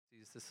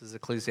This is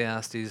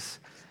Ecclesiastes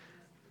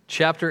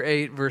chapter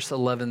 8, verse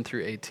 11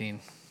 through 18.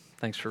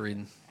 Thanks for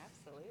reading.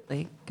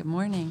 Absolutely. Good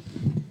morning.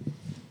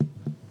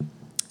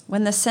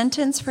 When the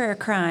sentence for a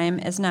crime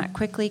is not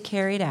quickly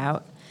carried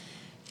out,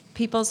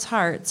 people's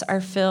hearts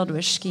are filled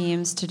with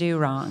schemes to do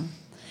wrong.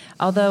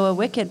 Although a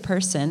wicked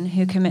person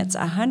who commits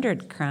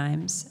 100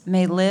 crimes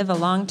may live a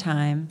long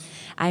time,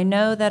 I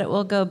know that it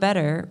will go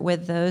better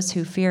with those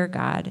who fear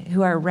God,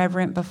 who are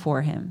reverent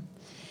before him.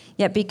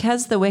 Yet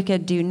because the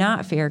wicked do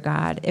not fear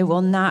God, it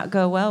will not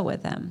go well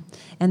with them,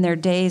 and their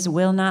days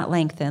will not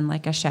lengthen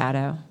like a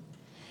shadow.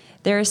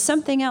 There is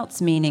something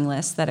else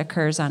meaningless that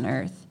occurs on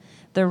earth: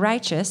 the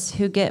righteous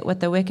who get what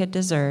the wicked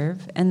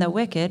deserve, and the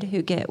wicked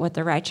who get what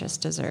the righteous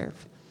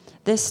deserve.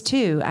 This,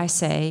 too, I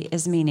say,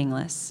 is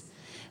meaningless.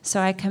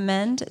 So I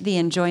commend the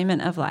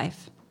enjoyment of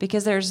life,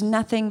 because there is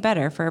nothing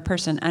better for a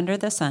person under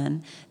the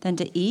sun than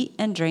to eat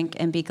and drink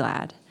and be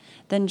glad.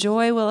 Then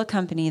joy will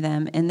accompany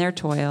them in their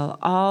toil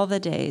all the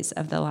days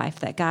of the life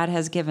that God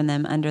has given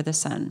them under the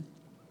sun.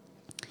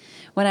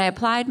 When I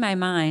applied my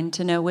mind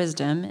to know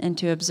wisdom and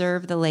to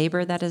observe the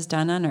labor that is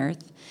done on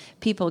earth,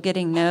 people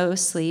getting no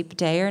sleep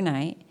day or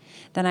night,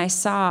 then I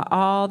saw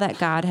all that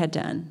God had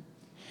done.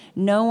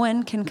 No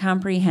one can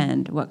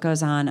comprehend what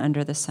goes on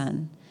under the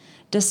sun.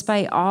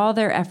 Despite all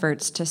their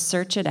efforts to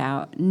search it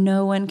out,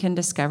 no one can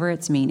discover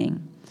its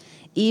meaning.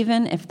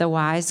 Even if the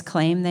wise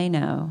claim they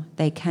know,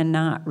 they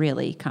cannot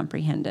really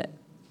comprehend it.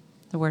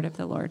 The word of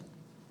the Lord.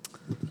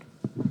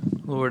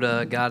 Lord,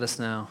 guide us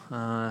now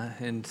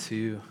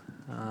into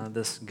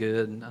this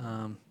good,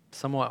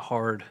 somewhat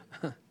hard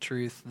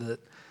truth that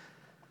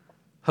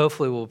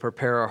hopefully will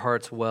prepare our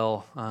hearts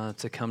well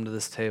to come to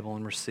this table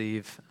and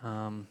receive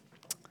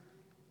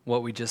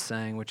what we just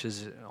sang, which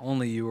is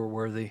only you are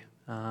worthy.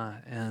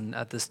 And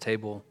at this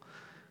table,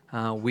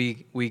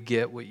 we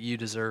get what you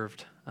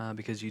deserved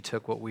because you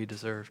took what we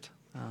deserved.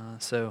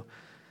 So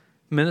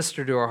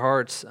minister to our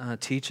hearts.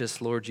 Teach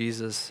us, Lord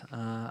Jesus,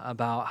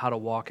 about how to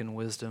walk in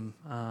wisdom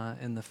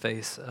in the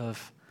face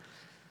of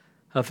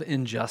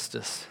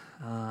injustice.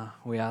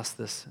 We ask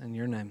this in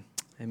your name.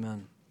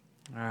 Amen.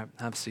 All right,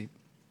 have a seat.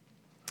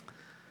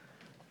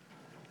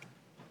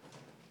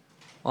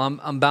 Well,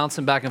 I'm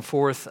bouncing back and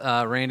forth.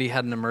 Randy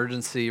had an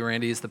emergency.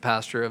 Randy is the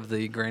pastor of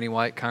the Granny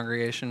White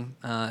congregation.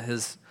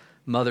 His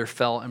mother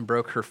fell and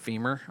broke her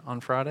femur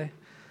on Friday.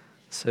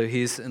 So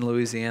he's in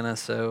Louisiana.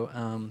 So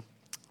I'm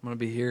going to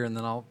be here, and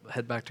then I'll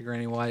head back to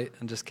Granny White,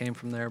 and just came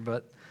from there.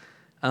 But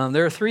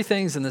there are three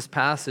things in this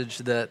passage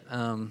that,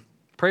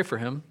 pray for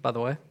him, by the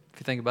way, if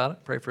you think about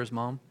it. Pray for his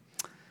mom.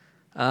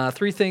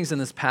 Three things in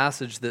this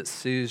passage that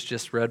Sue's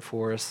just read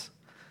for us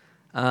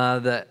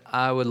that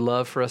I would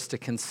love for us to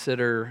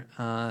consider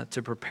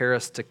to prepare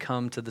us to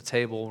come to the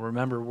table.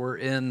 Remember, we're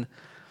in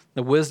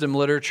the wisdom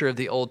literature of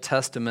the Old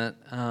Testament,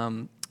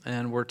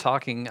 and we're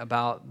talking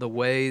about the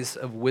ways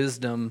of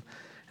wisdom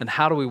and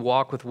how do we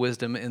walk with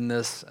wisdom in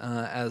this,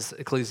 as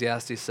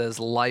Ecclesiastes says,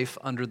 life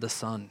under the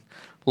sun,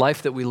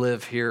 life that we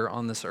live here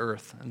on this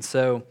earth. And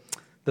so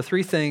the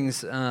three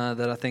things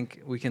that I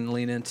think we can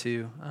lean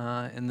into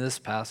in this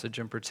passage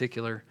in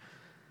particular.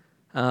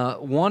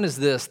 One is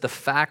this: the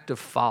fact of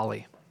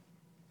folly.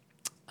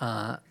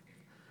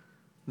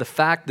 The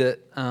fact that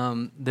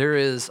there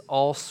is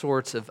all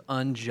sorts of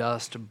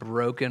unjust,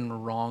 broken,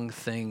 wrong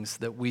things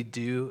that we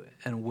do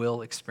and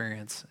will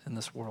experience in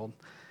this world.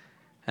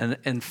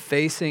 And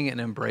facing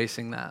and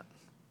embracing that,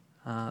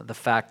 the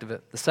fact of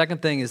it. The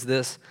second thing is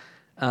this: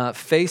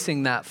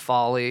 facing that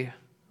folly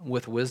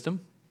with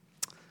wisdom.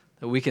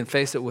 That we can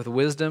face it with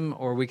wisdom,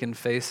 or we can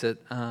face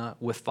it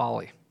with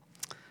folly.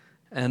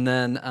 And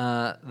then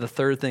the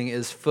third thing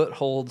is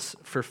footholds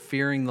for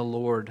fearing the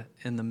Lord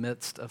in the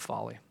midst of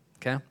folly.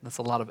 Okay? That's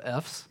a lot of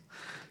F's.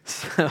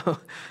 So,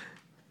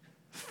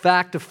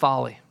 fact of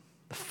folly,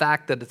 the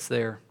fact that it's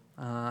there.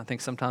 I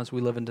think sometimes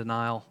we live in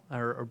denial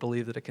or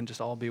believe that it can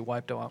just all be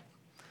wiped out.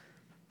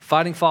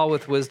 Fighting folly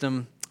with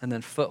wisdom, and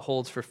then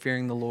footholds for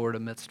fearing the Lord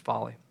amidst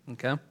folly.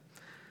 Okay?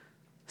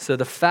 So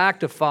the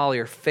fact of folly,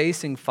 or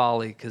facing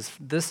folly, because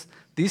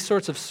these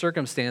sorts of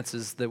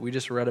circumstances that we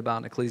just read about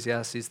in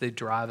Ecclesiastes, they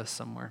drive us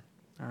somewhere,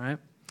 all right?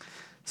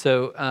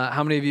 So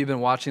how many of you have been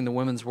watching the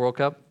Women's World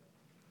Cup?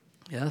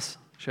 Yes?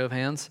 Show of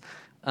hands.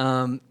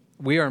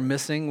 We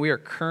are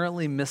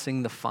currently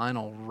missing the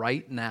final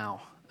right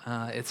now.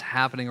 It's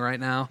happening right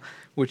now,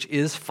 which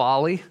is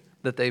folly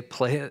that they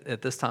play it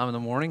at this time in the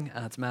morning.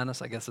 It's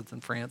madness. I guess it's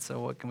in France,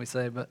 so what can we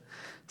say?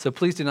 So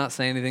please do not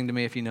say anything to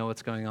me if you know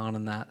what's going on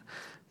in that.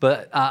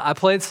 But I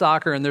played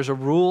soccer, and there's a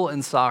rule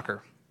in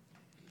soccer.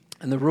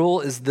 And the rule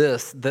is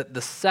this: that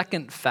the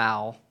second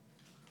foul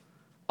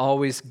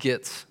always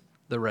gets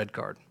the red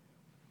card,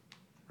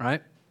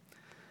 right?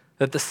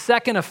 That the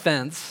second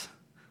offense,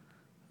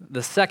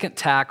 the second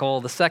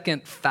tackle, the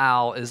second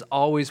foul is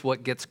always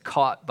what gets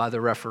caught by the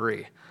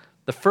referee.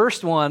 The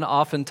first one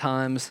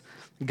oftentimes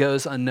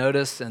goes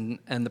unnoticed, and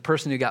the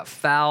person who got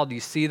fouled, you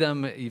see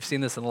them, you've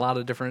seen this in a lot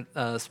of different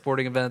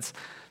sporting events,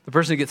 the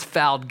person who gets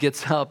fouled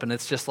gets up, and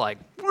it's just like,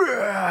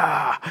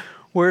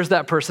 where's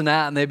that person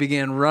at? And they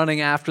begin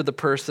running after the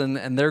person,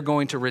 and they're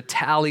going to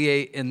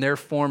retaliate in their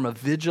form of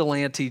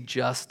vigilante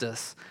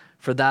justice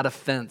for that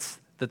offense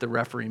that the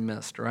referee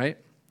missed, right?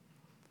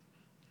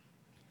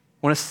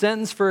 When a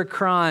sentence for a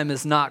crime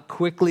is not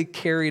quickly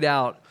carried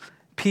out,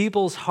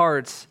 people's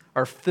hearts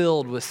are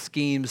filled with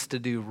schemes to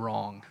do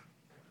wrong.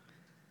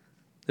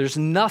 There's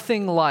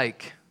nothing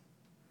like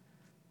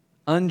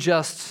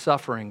unjust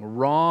suffering,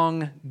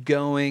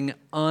 wrong-going,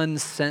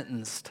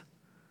 unsentenced,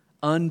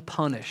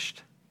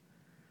 unpunished,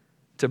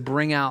 to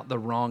bring out the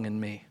wrong in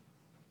me.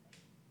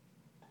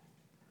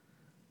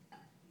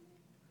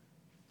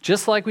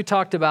 Just like we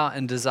talked about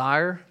in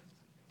desire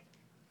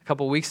a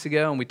couple weeks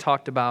ago, and we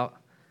talked about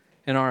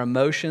in our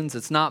emotions,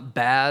 it's not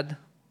bad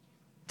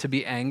to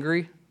be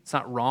angry. It's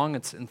not wrong.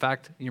 It's, in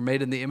fact, you're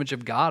made in the image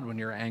of God when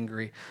you're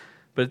angry.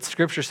 But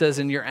Scripture says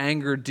in your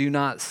anger, do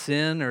not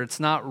sin, or it's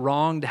not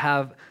wrong to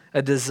have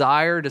a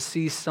desire to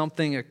see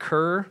something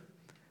occur.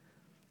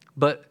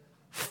 But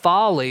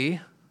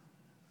folly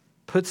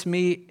puts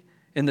me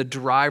in the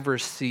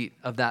driver's seat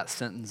of that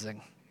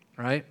sentencing,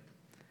 right?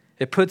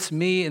 It puts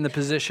me in the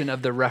position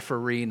of the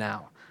referee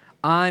now.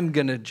 I'm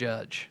going to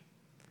judge.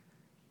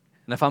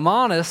 And if I'm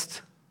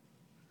honest,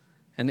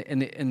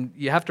 and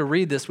you have to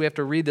read this, we have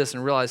to read this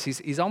and realize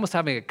he's almost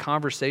having a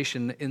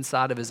conversation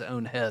inside of his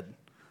own head.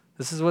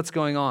 This is what's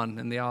going on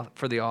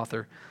for the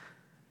author.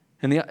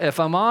 And if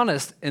I'm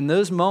honest, in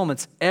those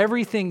moments,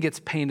 everything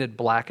gets painted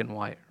black and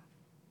white.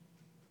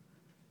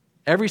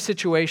 Every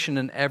situation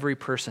and every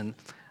person.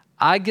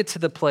 I get to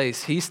the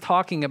place, he's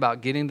talking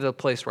about getting to the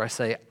place where I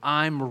say,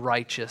 I'm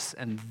righteous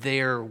and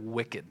they're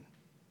wicked.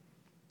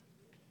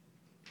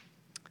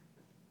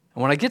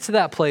 And when I get to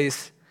that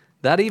place,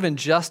 that even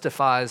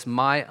justifies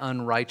my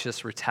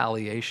unrighteous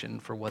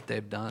retaliation for what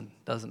they've done,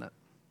 doesn't it?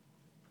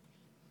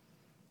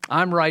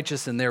 I'm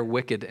righteous and they're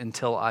wicked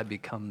until I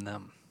become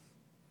them.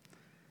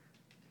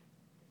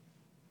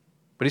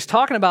 But he's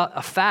talking about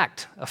a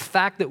fact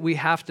that we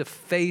have to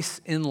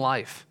face in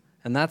life.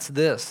 And that's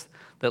this,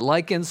 that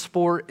like in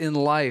sport, in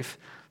life,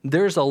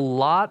 there's a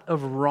lot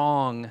of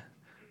wrong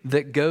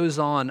that goes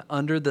on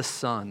under the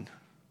sun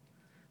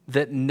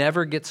that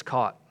never gets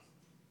caught,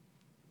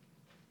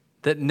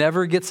 that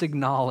never gets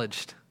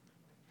acknowledged.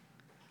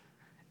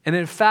 And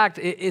in fact,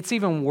 it's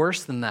even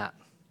worse than that.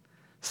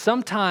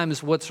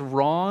 Sometimes what's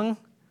wrong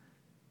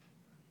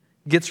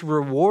gets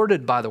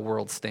rewarded by the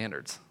world's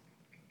standards,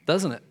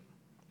 doesn't it?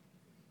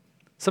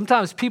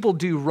 Sometimes people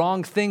do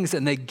wrong things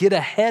and they get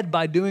ahead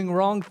by doing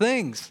wrong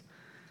things.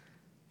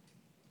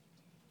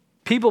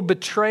 People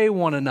betray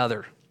one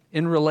another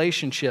in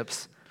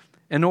relationships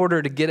in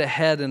order to get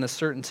ahead in a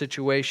certain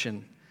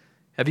situation.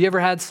 Have you ever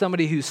had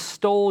somebody who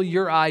stole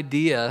your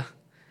idea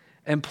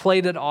and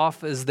played it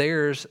off as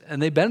theirs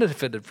and they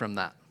benefited from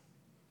that?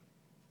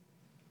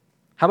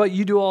 How about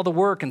you do all the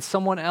work and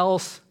someone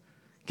else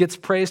gets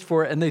praised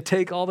for it and they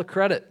take all the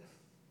credit?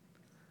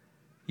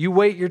 You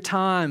wait your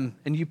time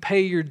and you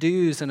pay your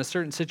dues in a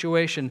certain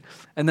situation,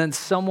 and then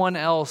someone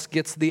else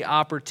gets the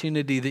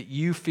opportunity that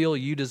you feel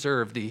you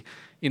deserve, the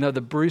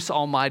Bruce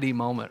Almighty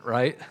moment,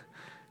 right?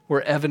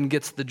 Where Evan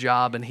gets the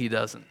job and he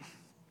doesn't.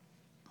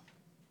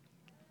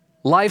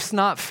 Life's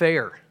not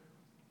fair,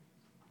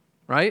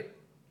 right?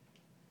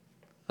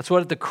 That's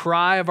what the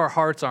cry of our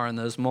hearts are in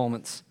those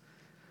moments.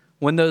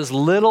 When those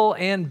little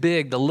and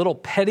big, the little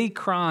petty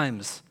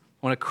crimes,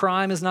 when a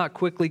crime is not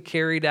quickly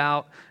carried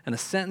out and a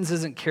sentence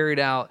isn't carried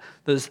out,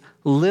 those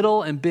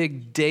little and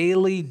big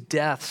daily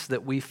deaths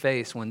that we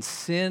face when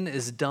sin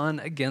is done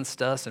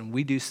against us and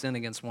we do sin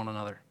against one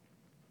another.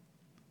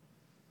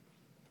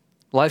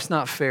 Life's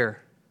not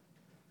fair.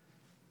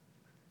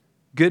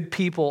 Good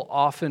people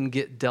often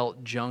get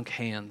dealt junk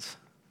hands.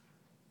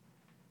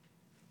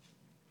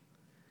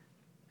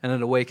 And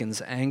it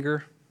awakens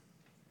anger,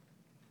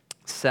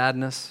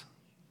 sadness,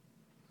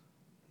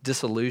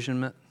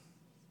 disillusionment,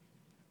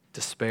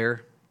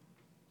 despair.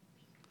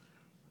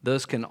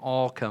 Those can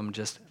all come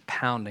just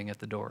pounding at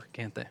the door,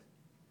 can't they?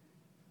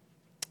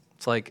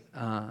 It's like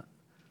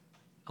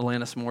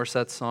Alanis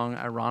Morissette's song,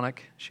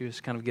 Ironic. She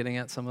was kind of getting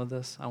at some of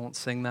this. I won't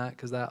sing that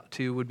because that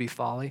too would be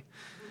folly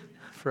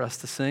for us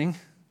to sing.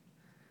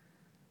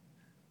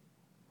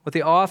 What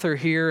the author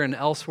here and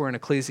elsewhere in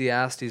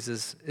Ecclesiastes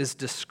is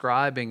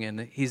describing,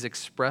 and he's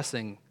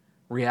expressing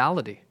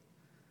reality.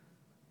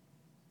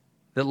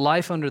 That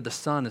life under the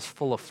sun is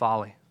full of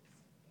folly.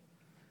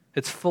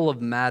 It's full of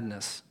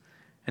madness.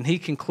 And he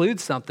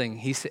concludes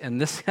something.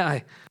 And this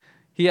guy,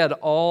 he had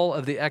all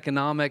of the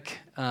economic,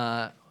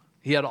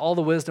 he had all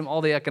the wisdom,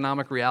 all the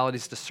economic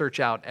realities to search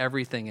out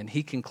everything. And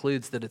he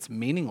concludes that it's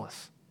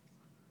meaningless.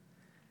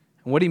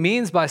 And what he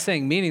means by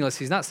saying meaningless,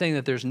 he's not saying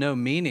that there's no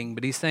meaning,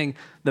 but he's saying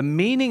the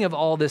meaning of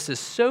all this is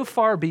so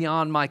far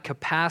beyond my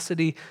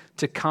capacity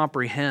to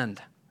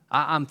comprehend.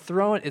 I'm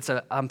throwing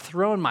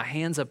my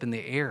hands up in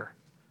the air.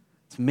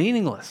 It's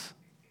meaningless.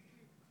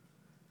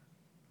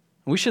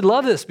 We should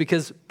love this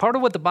because part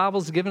of what the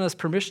Bible's given us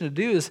permission to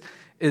do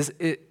is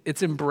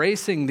it's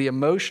embracing the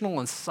emotional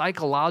and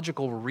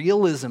psychological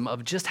realism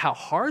of just how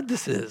hard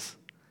this is.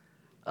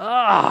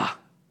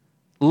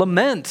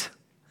 Lament.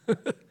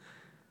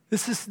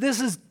 This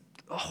is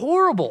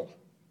horrible.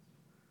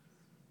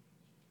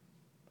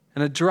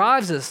 And it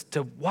drives us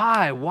to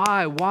why?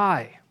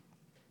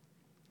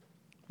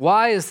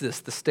 Why is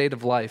this the state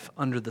of life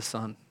under the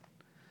sun?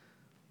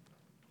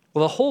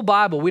 Well, the whole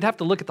Bible, we'd have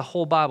to look at the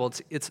whole Bible.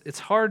 It's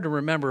hard to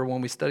remember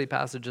when we study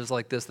passages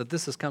like this that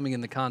this is coming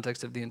in the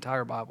context of the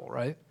entire Bible,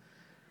 right?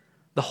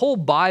 The whole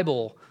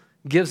Bible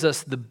gives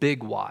us the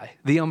big why,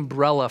 the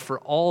umbrella for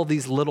all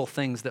these little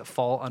things that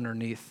fall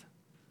underneath.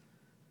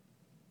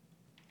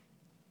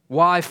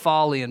 Why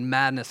folly and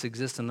madness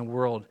exist in the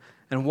world.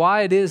 And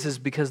why it is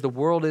because the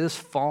world is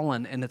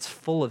fallen and it's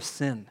full of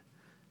sin.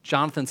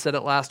 Jonathan said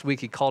it last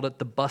week. He called it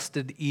the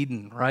busted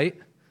Eden, right?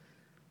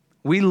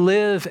 We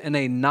live in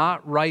a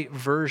not right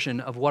version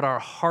of what our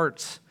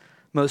hearts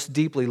most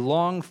deeply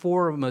long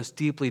for, most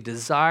deeply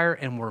desire,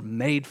 and were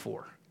made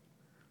for.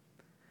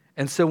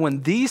 And so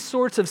when these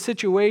sorts of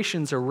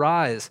situations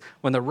arise,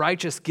 when the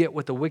righteous get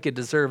what the wicked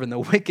deserve and the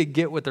wicked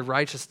get what the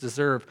righteous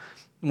deserve,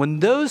 when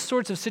those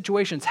sorts of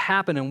situations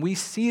happen and we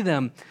see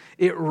them,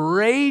 it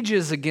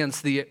rages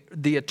against the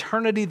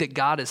eternity that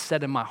God has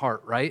set in my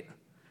heart, right?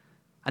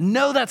 I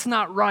know that's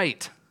not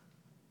right.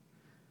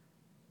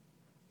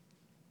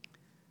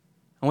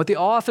 And what the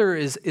author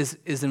is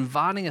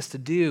inviting us to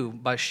do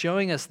by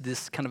showing us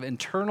this kind of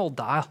internal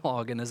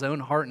dialogue in his own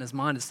heart and his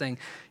mind is saying,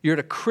 you're at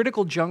a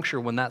critical juncture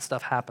when that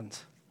stuff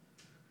happens.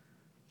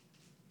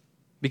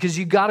 Because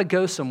you got to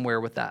go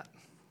somewhere with that.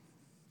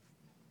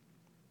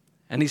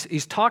 And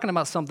he's talking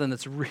about something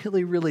that's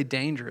really, really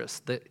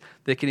dangerous that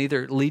can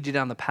either lead you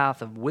down the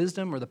path of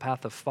wisdom or the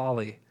path of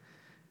folly.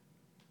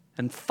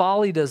 And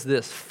folly does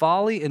this.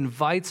 Folly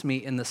invites me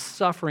in the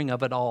suffering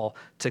of it all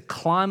to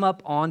climb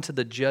up onto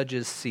the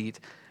judge's seat.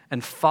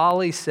 And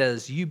folly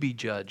says, you be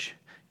judge,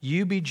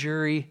 you be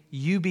jury,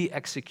 you be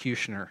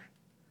executioner.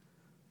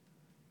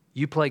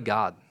 You play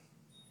God.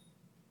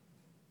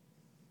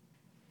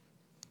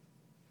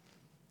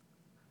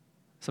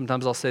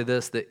 Sometimes I'll say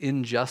this, that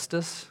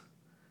injustice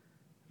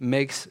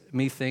makes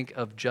me think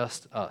of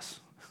just us,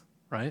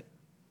 right?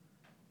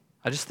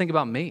 I just think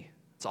about me.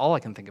 It's all I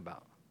can think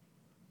about.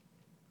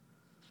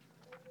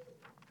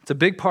 It's a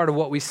big part of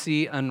what we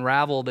see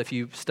unraveled if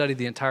you study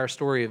the entire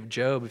story of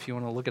Job, if you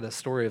want to look at a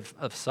story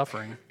of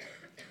suffering.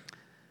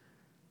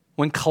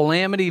 When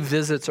calamity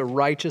visits a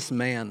righteous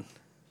man,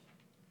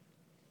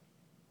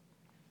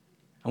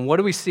 and what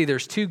do we see?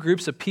 There's two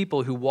groups of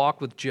people who walk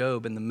with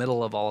Job in the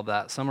middle of all of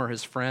that. Some are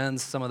his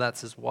friends, some of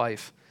that's his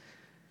wife.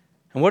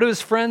 And what do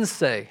his friends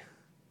say?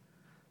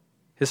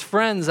 His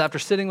friends, after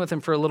sitting with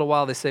him for a little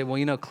while, they say,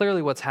 well,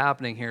 clearly what's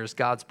happening here is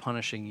God's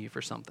punishing you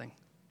for something.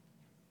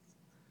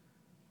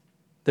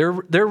 They're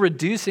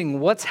reducing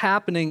what's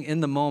happening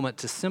in the moment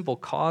to simple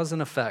cause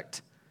and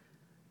effect.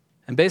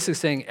 And basically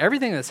saying,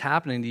 everything that's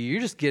happening to you,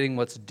 you're just getting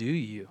what's due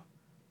you.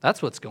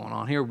 That's what's going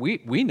on here.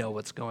 We know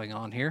what's going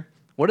on here.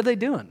 What are they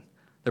doing?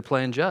 They're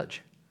playing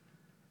judge.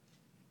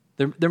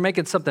 They're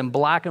making something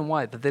black and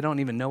white that they don't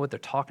even know what they're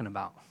talking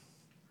about.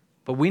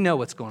 But we know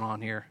what's going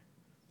on here.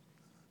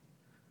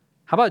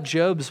 How about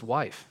Job's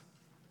wife?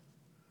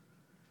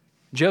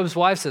 Job's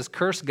wife says,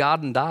 curse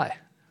God and die.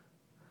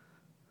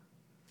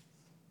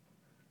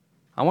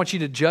 I want you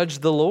to judge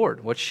the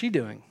Lord. What's she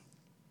doing?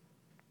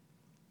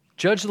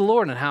 Judge the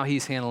Lord and how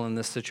he's handling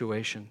this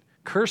situation.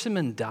 Curse him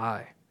and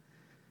die.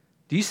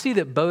 Do you see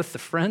that both the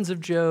friends of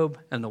Job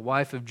and the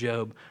wife of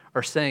Job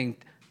are saying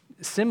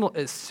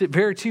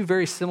two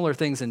very similar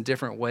things in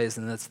different ways,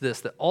 and that's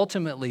this, that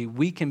ultimately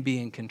we can be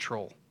in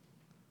control.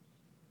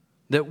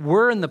 That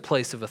we're in the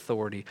place of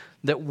authority,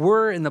 that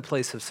we're in the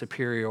place of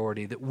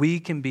superiority, that we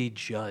can be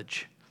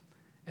judge.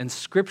 And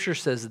Scripture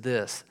says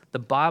this, the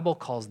Bible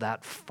calls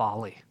that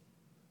folly.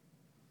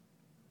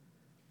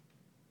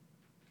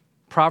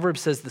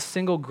 Proverbs says the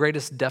single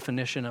greatest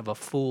definition of a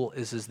fool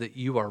is that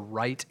you are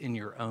right in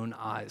your own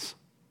eyes.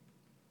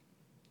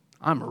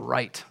 I'm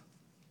right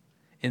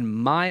in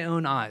my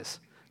own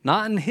eyes,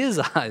 not in his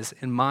eyes,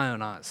 in my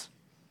own eyes.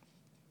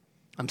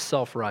 I'm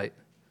self-right.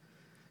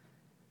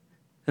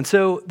 And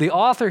so the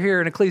author here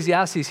in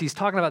Ecclesiastes, he's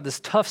talking about this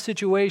tough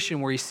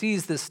situation where he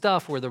sees this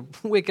stuff where the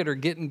wicked are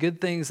getting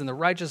good things and the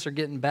righteous are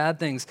getting bad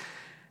things.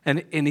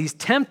 And he's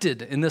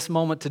tempted in this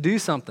moment to do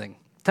something,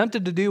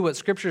 tempted to do what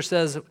Scripture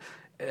says,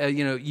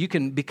 you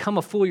can become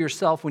a fool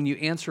yourself when you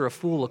answer a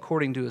fool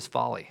according to his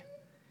folly.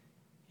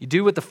 You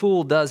do what the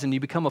fool does and you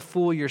become a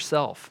fool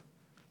yourself.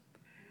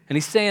 And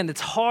he's saying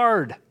it's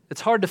hard.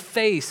 It's hard to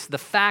face the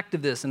fact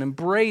of this and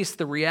embrace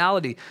the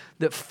reality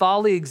that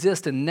folly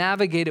exists and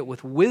navigate it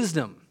with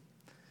wisdom.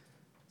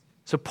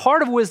 So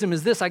part of wisdom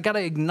is this, I got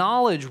to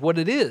acknowledge what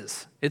it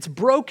is. It's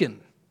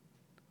broken.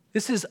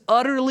 This is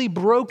utterly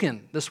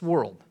broken, this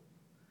world.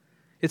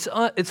 It's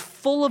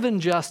full of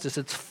injustice.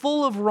 It's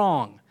full of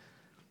wrong.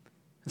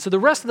 And so the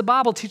rest of the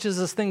Bible teaches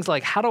us things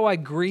like, how do I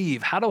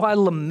grieve? How do I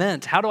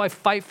lament? How do I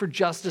fight for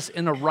justice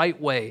in a right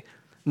way?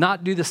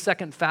 Not do the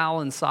second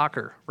foul in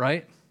soccer,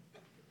 right?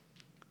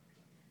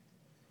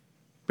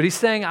 But he's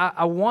saying,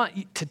 I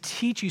want to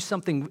teach you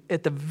something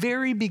at the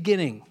very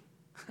beginning.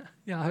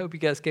 I hope you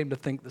guys came to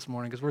think this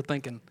morning because we're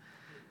thinking.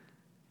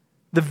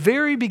 the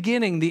very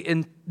beginning,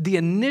 the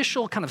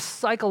initial kind of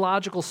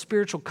psychological,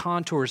 spiritual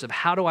contours of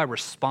how do I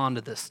respond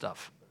to this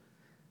stuff.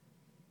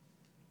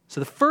 So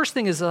the first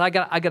thing is that I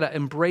got to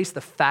embrace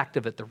the fact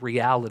of it, the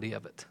reality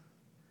of it.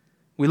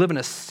 We live in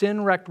a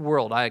sin-wrecked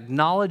world. I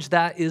acknowledge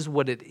that is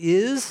what it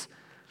is.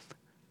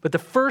 But the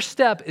first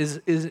step is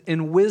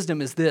in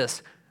wisdom is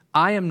this: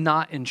 I am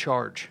not in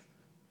charge.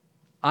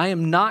 I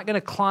am not going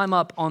to climb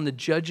up on the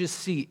judge's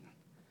seat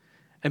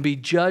and be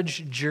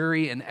judge,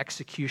 jury, and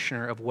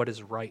executioner of what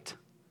is right.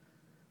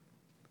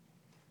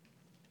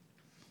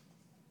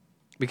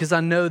 Because I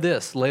know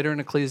this. Later in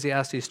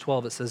Ecclesiastes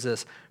 12, it says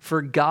this: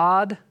 for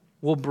God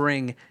will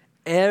bring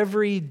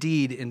every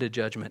deed into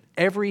judgment,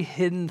 every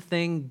hidden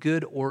thing,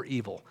 good or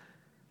evil.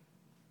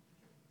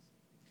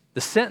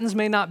 The sentence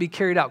may not be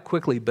carried out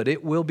quickly, but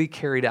it will be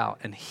carried out,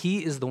 and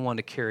he is the one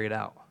to carry it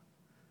out.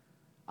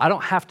 I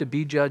don't have to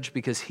be judged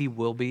because he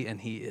will be, and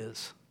he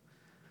is.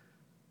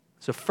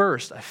 So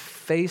first, I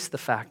face the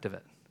fact of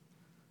it.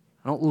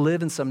 I don't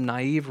live in some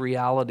naive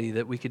reality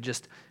that we could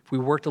just, if we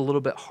worked a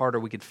little bit harder,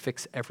 we could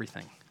fix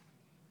everything.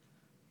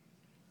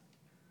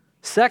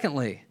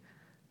 Secondly,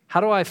 how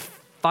do I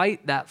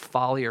fight that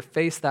folly or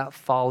face that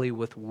folly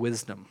with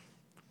wisdom?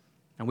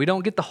 And we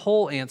don't get the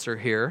whole answer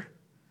here.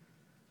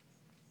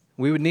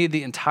 We would need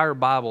the entire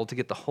Bible to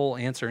get the whole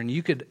answer. And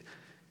you could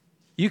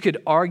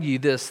argue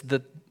this,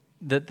 that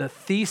the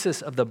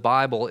thesis of the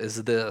Bible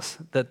is this,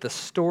 that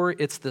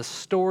it's the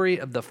story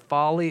of the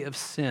folly of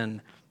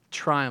sin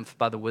triumphed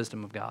by the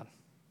wisdom of God.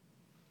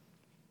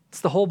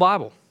 It's the whole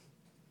Bible.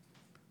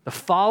 The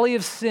folly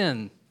of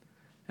sin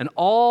and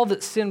all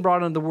that sin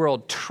brought into the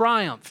world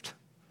triumphed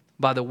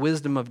by the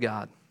wisdom of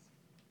God.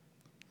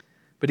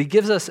 But he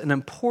gives us an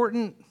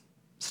important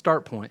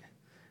start point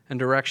and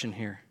direction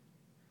here.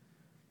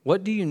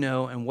 What do you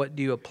know and what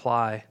do you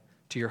apply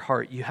to your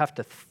heart? You have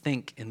to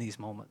think in these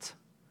moments.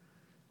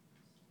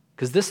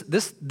 Because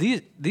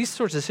these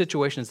sorts of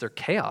situations, they're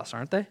chaos,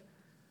 aren't they?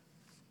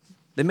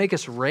 They make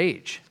us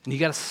rage. And you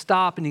got to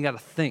stop and you got to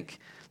think.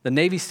 The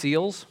Navy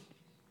SEALs,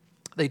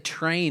 they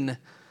train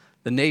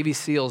the Navy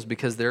SEALs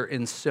because they're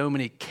in so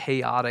many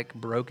chaotic,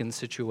 broken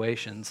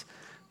situations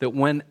that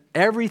when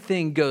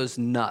everything goes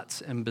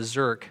nuts and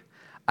berserk,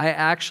 I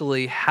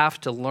actually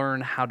have to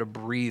learn how to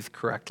breathe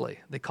correctly.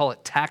 They call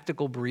it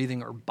tactical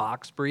breathing or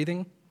box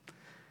breathing.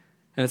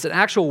 And it's an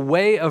actual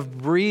way of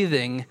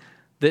breathing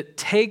that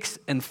takes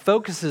and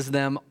focuses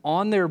them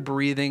on their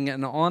breathing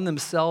and on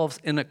themselves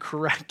in a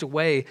correct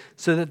way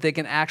so that they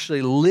can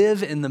actually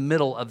live in the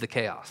middle of the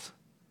chaos,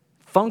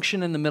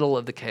 function in the middle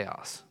of the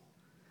chaos.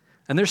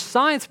 And there's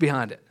science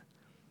behind it.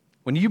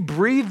 When you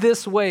breathe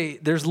this way,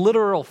 there's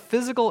literal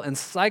physical and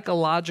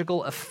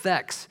psychological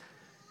effects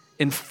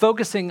in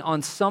focusing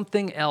on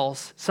something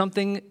else,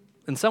 something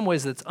in some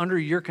ways that's under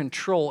your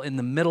control in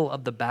the middle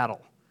of the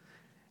battle.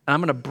 And I'm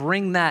going to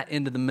bring that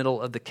into the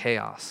middle of the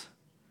chaos.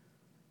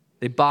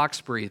 They box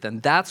breathe, and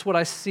that's what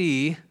I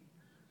see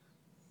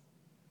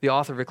the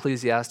author of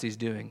Ecclesiastes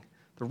doing.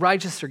 The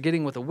righteous are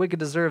getting what the wicked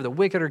deserve. The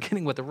wicked are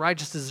getting what the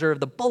righteous deserve.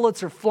 The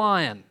bullets are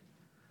flying.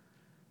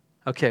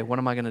 Okay, what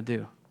am I going to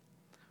do?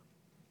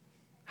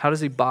 How does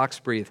he box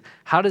breathe?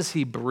 How does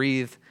he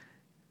breathe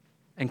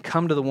and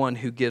come to the one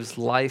who gives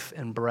life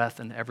and breath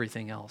and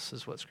everything else,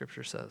 is what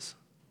Scripture says.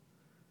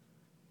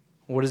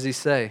 What does he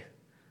say?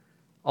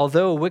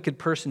 Although a wicked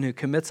person who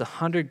commits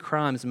 100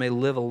 crimes may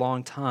live a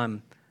long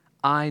time,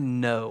 I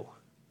know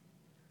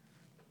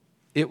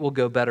it will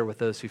go better with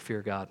those who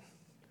fear God,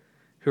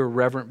 who are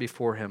reverent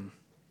before him.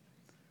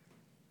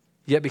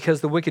 Yet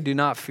because the wicked do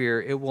not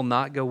fear, it will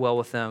not go well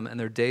with them, and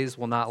their days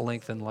will not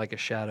lengthen like a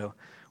shadow.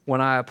 When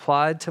I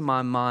applied to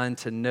my mind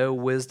to know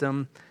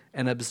wisdom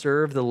and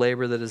observe the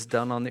labor that is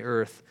done on the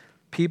earth,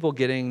 people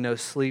getting no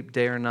sleep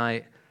day or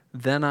night,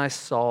 then I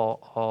saw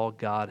all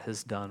God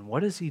has done.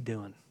 What is he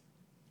doing?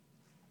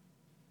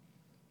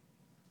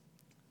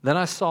 Then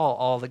I saw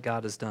all that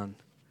God has done.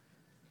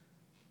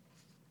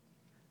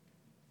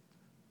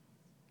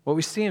 What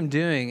we see him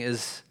doing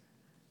is,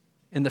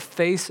 in the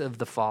face of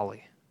the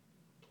folly,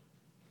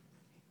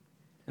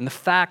 in the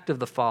fact of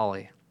the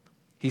folly,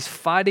 he's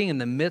fighting in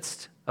the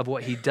midst of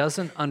what he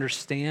doesn't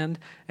understand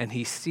and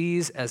he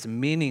sees as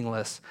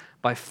meaningless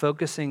by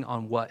focusing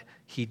on what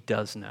he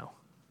does know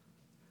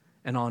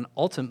and on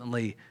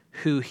ultimately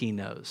who he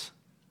knows.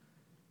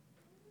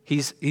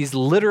 He's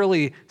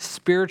literally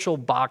spiritual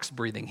box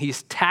breathing.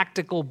 He's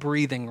tactical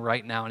breathing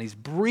right now, and he's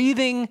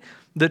breathing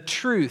the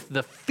truth,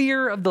 the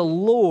fear of the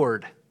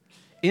Lord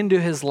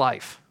into his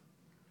life.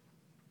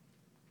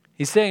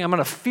 He's saying, I'm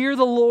going to fear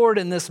the Lord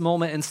in this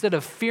moment instead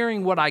of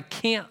fearing what I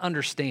can't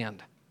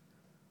understand.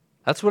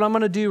 That's what I'm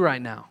going to do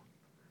right now.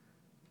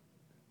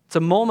 It's a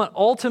moment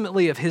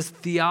ultimately of his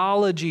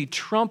theology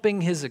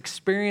trumping his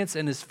experience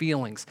and his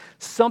feelings.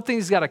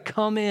 Something's got to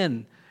come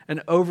in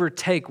and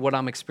overtake what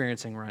I'm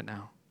experiencing right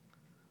now.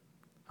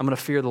 I'm going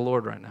to fear the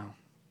Lord right now.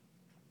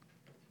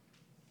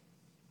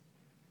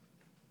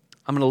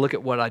 I'm going to look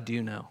at what I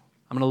do know.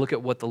 I'm going to look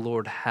at what the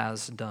Lord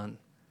has done.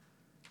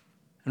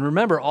 And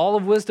remember, all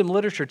of wisdom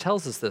literature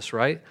tells us this,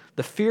 right?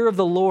 The fear of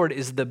the Lord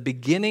is the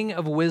beginning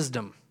of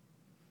wisdom.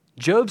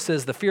 Job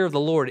says the fear of the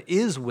Lord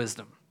is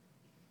wisdom.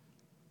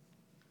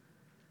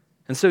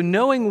 And so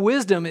knowing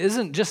wisdom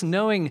isn't just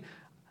knowing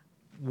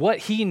what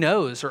he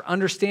knows or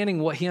understanding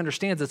what he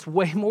understands. It's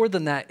way more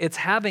than that. It's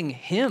having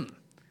him.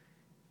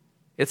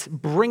 It's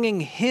bringing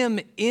him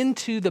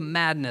into the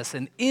madness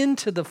and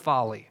into the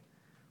folly.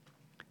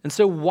 And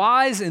so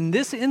wise in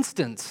this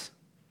instance,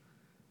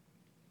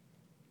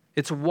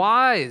 it's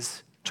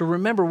wise to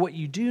remember what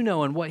you do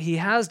know and what he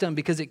has done,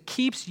 because it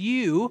keeps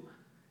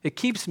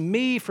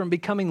me from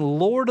becoming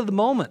Lord of the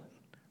moment,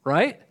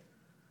 right?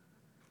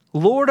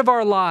 Lord of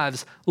our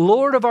lives,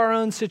 Lord of our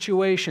own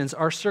situations,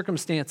 our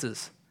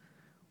circumstances,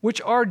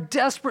 which are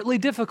desperately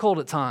difficult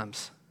at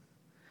times.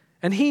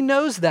 And he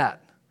knows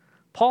that.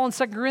 Paul in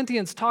 2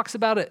 Corinthians talks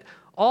about it,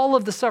 all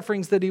of the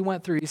sufferings that he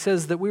went through. He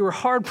says that we were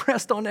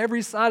hard-pressed on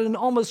every side and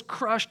almost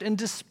crushed and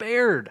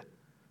despaired.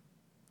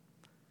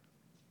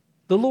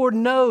 The Lord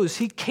knows,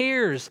 he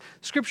cares.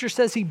 Scripture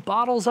says he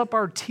bottles up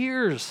our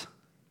tears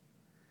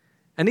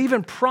and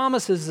even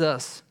promises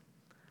us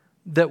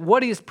that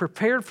what he has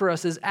prepared for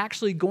us is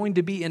actually going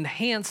to be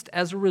enhanced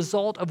as a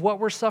result of what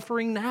we're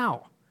suffering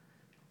now.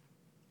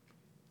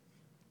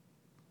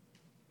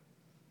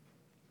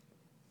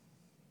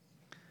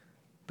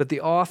 But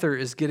the author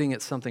is getting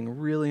at something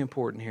really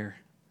important here.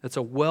 It's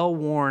a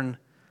well-worn,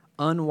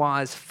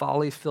 unwise,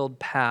 folly-filled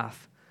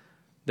path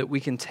that we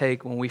can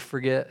take when we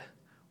forget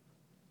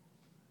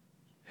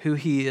who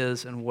he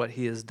is and what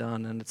he has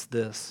done, and it's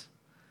this.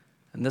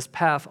 And this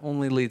path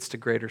only leads to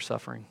greater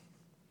suffering.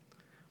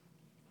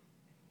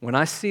 When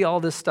I see all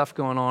this stuff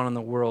going on in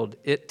the world,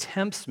 it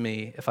tempts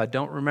me, if I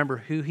don't remember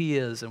who he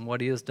is and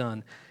what he has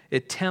done,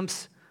 it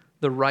tempts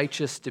the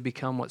righteous to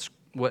become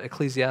what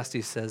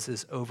Ecclesiastes says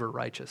is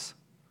over-righteous.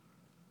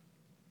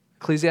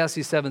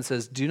 Ecclesiastes 7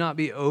 says, do not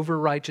be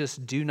over-righteous,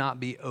 do not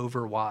be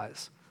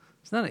over-wise.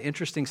 Isn't that an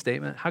interesting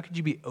statement? How could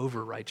you be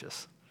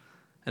over-righteous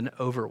and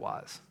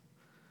over-wise?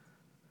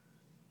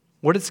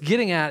 What it's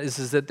getting at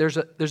is that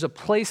there's a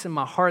place in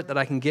my heart that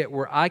I can get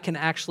where I can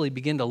actually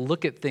begin to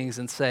look at things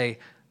and say,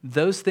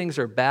 those things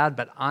are bad,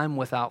 but I'm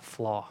without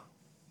flaw.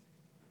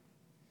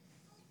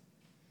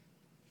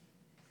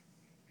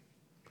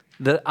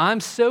 That I'm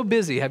so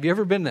busy. Have you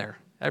ever been there?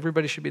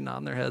 Everybody should be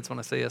nodding their heads when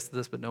I say yes to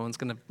this, but no one's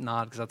going to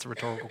nod because that's a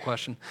rhetorical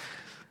question.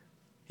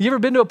 You ever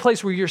been to a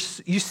place where you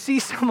see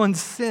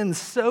someone's sin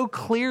so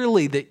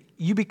clearly that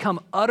you become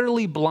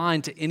utterly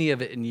blind to any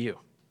of it in you?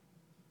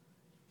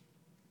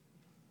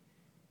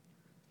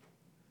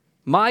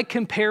 My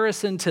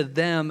comparison to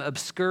them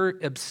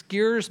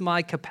obscures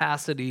my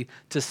capacity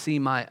to see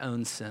my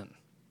own sin.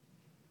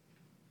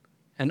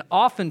 And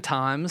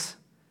oftentimes,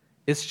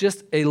 it's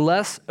just a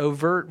less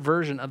overt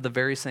version of the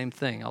very same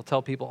thing. I'll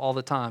tell people all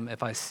the time,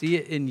 if I see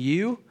it in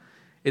you,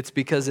 it's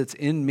because it's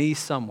in me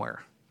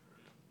somewhere.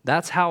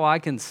 That's how I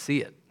can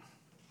see it.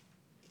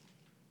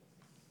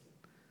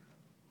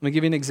 Let me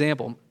give you an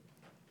example.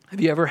 Have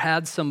you ever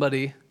had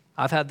somebody,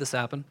 I've had this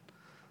happen.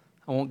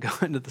 I won't go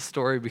into the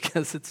story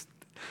because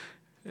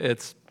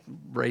it's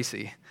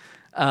racy.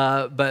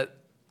 But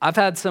I've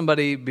had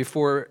somebody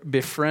before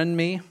befriend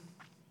me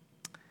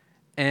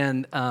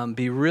and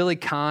be really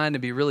kind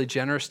and be really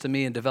generous to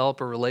me and develop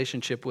a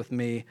relationship with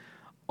me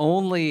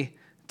only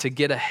to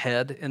get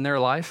ahead in their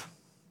life.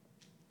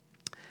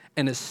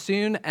 And as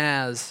soon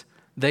as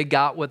they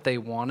got what they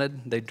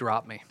wanted, they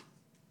dropped me.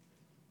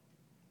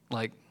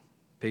 Like,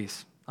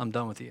 peace, I'm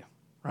done with you,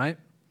 right?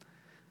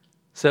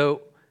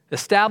 So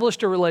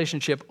established a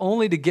relationship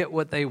only to get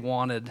what they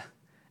wanted,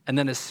 and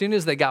then as soon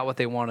as they got what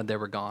they wanted, they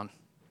were gone.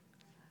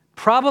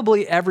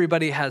 Probably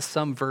everybody has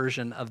some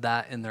version of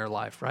that in their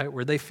life, right?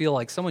 Where they feel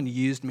like someone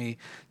used me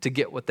to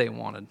get what they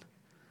wanted.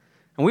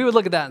 And we would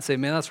look at that and say,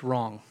 man, that's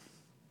wrong.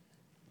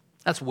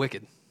 That's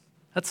wicked.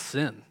 That's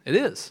sin. It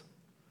is.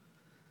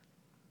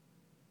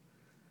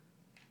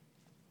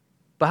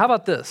 But how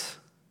about this?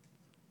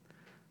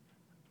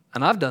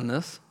 And I've done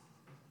this.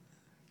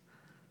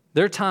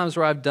 There are times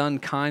where I've done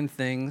kind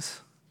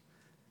things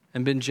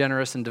and been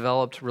generous and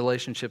developed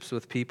relationships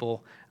with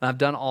people, and I've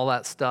done all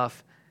that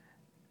stuff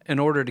in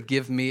order to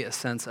give me a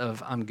sense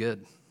of I'm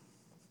good,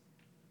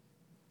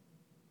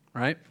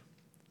 right?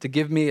 To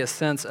give me a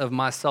sense of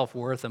my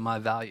self-worth and my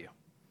value.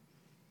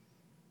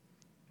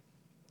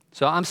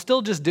 So I'm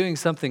still just doing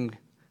something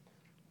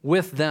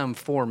with them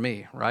for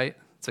me, right?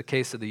 It's a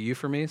case of the you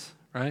for me's,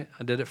 right?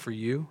 I did it for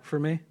you, for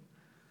me.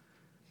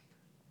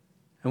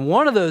 In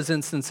one of those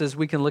instances,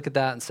 we can look at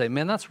that and say,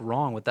 man, that's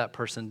wrong what that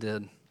person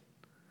did,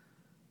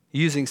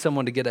 using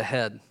someone to get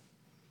ahead.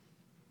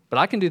 But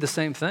I can do the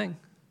same thing.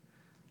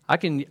 I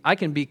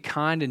can be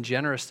kind and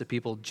generous to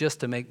people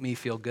just to make me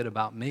feel good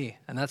about me.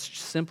 And that's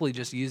simply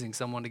just using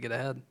someone to get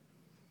ahead.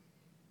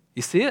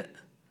 You see it?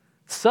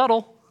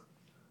 Subtle.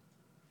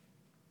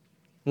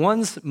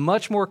 One's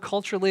much more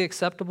culturally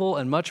acceptable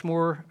and much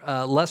more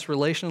less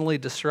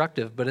relationally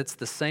destructive, but it's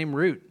the same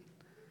root.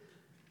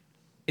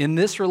 In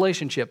this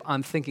relationship,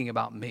 I'm thinking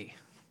about me.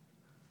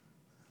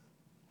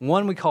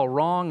 One we call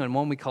wrong and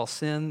one we call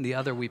sin. The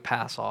other we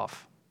pass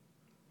off.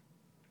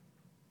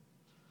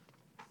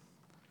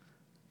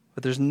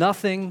 But there's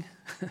nothing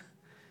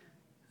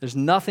There's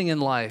nothing in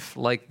life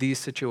like these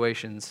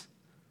situations,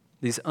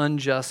 these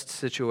unjust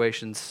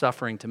situations,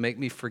 suffering, to make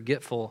me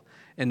forgetful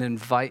and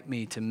invite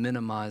me to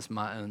minimize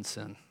my own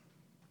sin.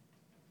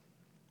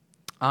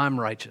 I'm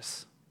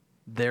righteous.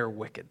 They're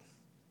wicked.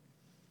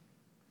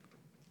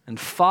 And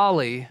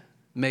folly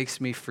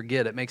makes me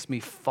forget. It makes me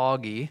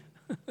foggy.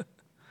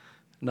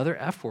 Another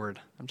F word.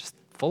 I'm just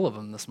full of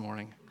them this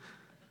morning.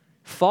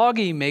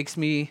 Folly makes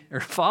me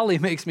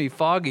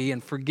foggy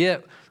and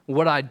forget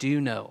what I do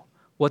know,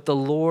 what the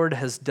Lord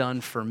has done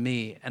for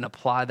me, and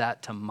apply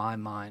that to my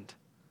mind.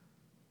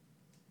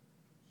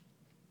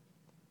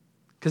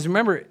 Because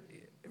remember,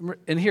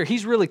 in here,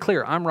 he's really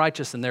clear. I'm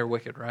righteous and they're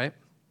wicked, right?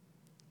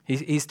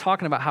 He's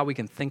talking about how we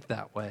can think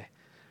that way.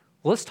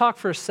 Well, let's talk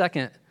for a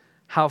second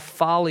how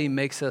folly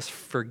makes us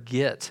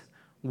forget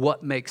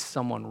what makes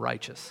someone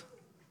righteous.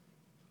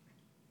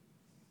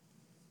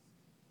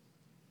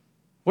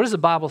 What does the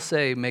Bible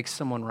say makes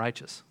someone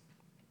righteous?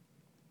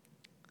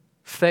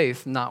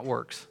 Faith, not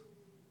works.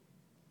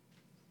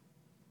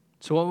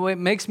 So what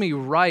makes me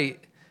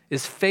right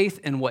is faith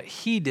in what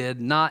he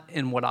did, not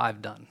in what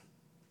I've done.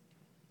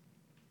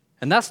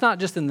 And that's not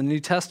just in the New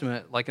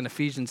Testament, like in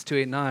Ephesians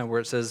 2:8-9, where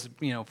it says,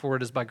 for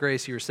it is by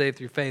grace you are saved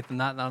through faith and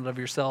not of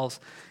yourselves.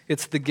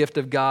 It's the gift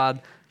of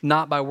God,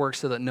 not by works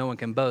so that no one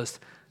can boast.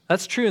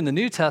 That's true in the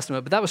New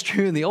Testament, but that was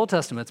true in the Old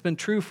Testament. It's been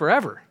true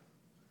forever.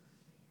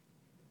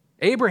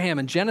 Abraham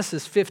in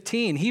Genesis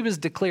 15, he was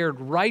declared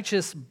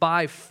righteous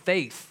by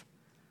faith,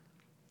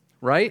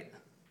 right?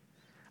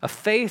 A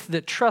faith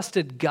that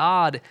trusted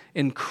God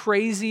in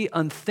crazy,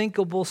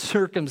 unthinkable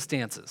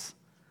circumstances.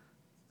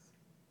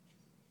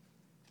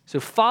 So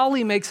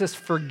folly makes us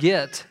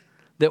forget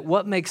that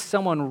what makes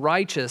someone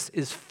righteous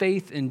is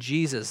faith in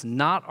Jesus,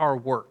 not our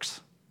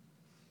works.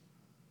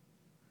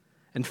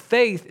 And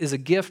faith is a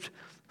gift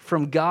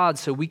from God,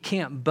 so we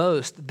can't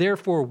boast.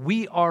 Therefore,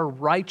 we are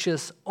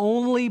righteous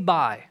only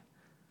by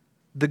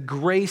the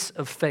grace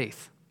of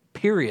faith,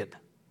 period.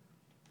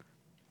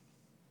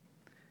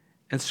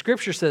 And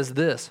Scripture says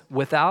this: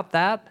 without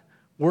that,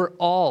 we're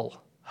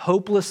all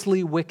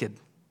hopelessly wicked.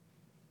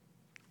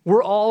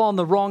 We're all on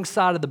the wrong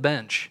side of the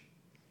bench.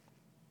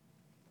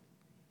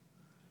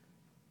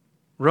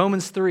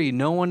 Romans 3,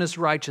 no one is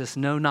righteous,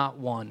 no, not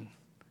one.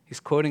 He's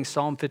quoting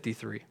Psalm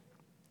 53.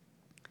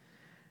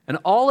 And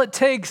all it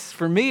takes,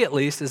 for me at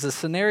least, is a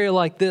scenario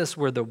like this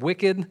where the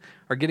wicked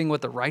are getting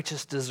what the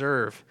righteous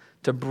deserve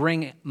to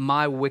bring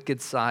my wicked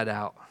side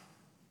out.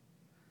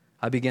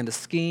 I begin to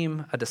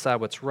scheme, I decide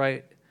what's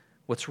right,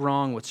 what's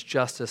wrong, what's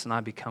justice, and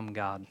I become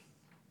God.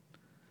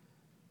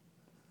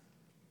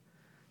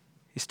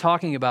 He's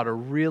talking about a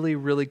really,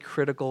 really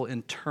critical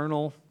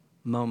internal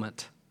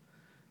moment.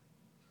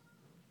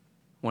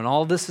 When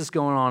all this is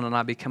going on and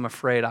I become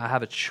afraid, I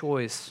have a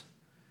choice.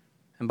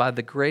 And by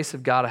the grace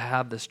of God, I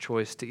have this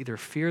choice to either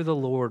fear the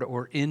Lord,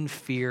 or in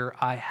fear,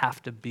 I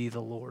have to be the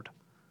Lord.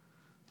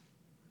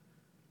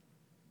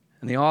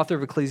 And the author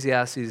of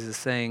Ecclesiastes is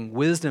saying,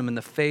 wisdom in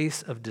the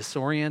face of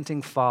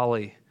disorienting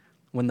folly,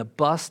 when the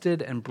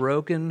busted and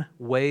broken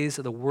ways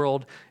of the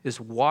world is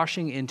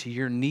washing into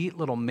your neat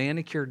little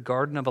manicured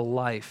garden of a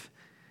life,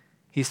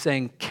 he's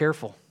saying,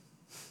 careful.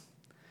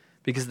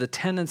 Because the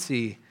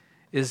tendency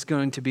is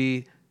going to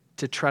be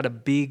to try to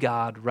be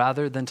God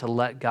rather than to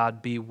let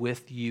God be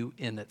with you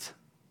in it.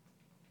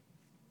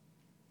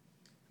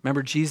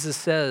 Remember, Jesus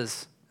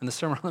says in the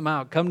Sermon on the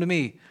Mount, come to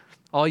me,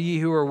 all ye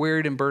who are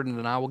wearied and burdened,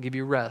 and I will give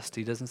you rest.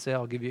 He doesn't say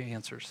I'll give you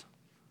answers.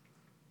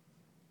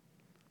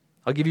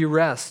 I'll give you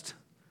rest.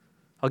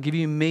 I'll give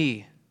you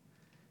me.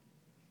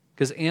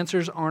 Because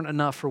answers aren't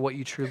enough for what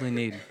you truly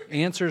need.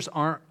 Answers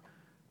aren't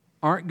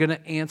going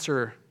to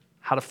answer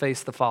how to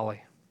face the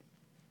folly.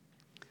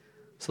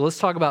 So let's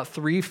talk about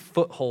 3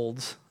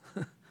 footholds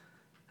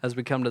as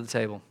we come to the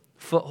table.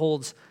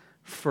 Footholds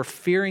for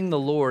fearing the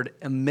Lord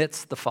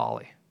amidst the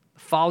folly. The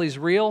folly's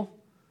real.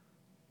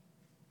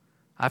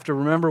 I have to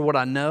remember what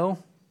I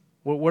know.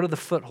 What are the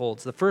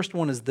footholds? The first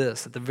one is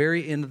this. At the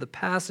very end of the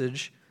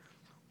passage,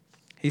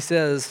 he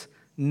says,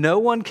 no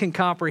one can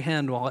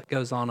comprehend what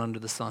goes on under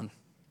the sun.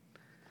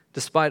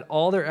 Despite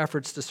all their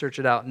efforts to search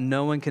it out,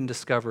 no one can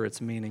discover its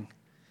meaning.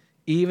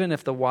 Even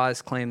if the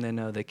wise claim they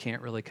know, they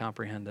can't really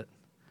comprehend it.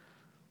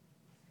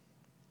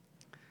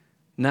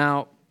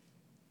 Now,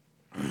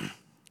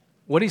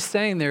 what he's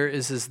saying there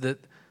is that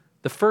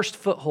the first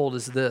foothold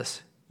is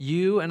this.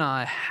 You and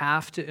I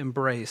have to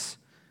embrace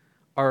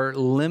our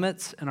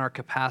limits and our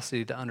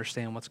capacity to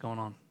understand what's going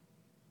on.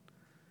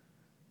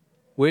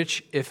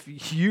 Which,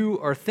 if you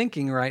are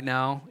thinking right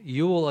now,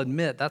 you will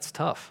admit that's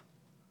tough,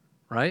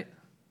 right?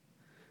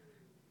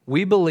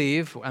 We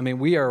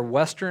are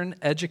Western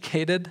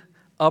educated,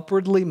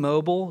 upwardly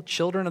mobile,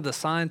 children of the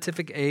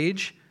scientific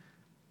age,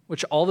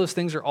 which all those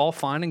things are all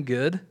fine and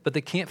good, but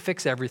they can't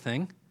fix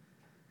everything.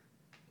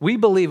 We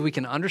believe we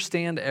can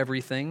understand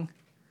everything,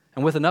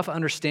 and with enough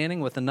understanding,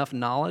 with enough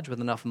knowledge,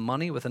 with enough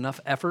money, with enough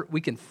effort,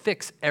 we can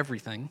fix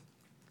everything.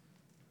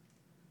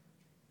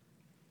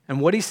 And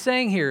what he's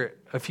saying here,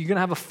 if you're going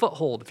to have a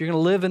foothold, if you're going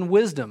to live in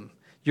wisdom,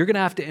 you're going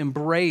to have to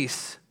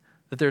embrace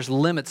that there's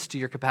limits to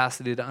your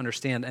capacity to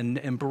understand. And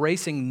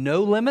embracing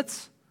no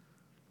limits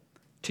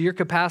to your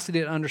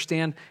capacity to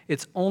understand,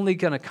 it's only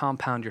going to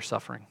compound your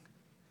suffering.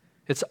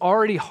 It's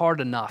already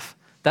hard enough.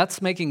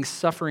 That's making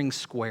suffering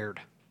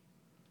squared.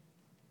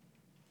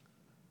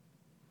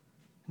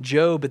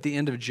 Job, at the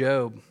end of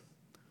Job,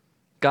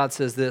 God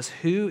says this,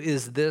 "Who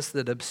is this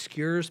that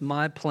obscures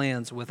my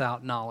plans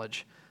without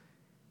knowledge?"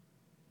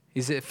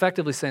 He's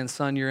effectively saying,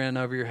 son, you're in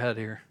over your head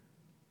here.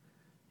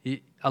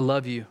 I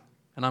love you,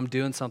 and I'm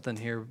doing something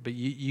here, but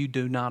you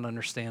do not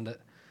understand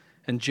it.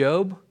 And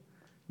Job,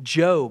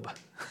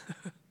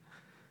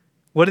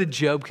 what did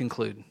Job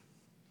conclude?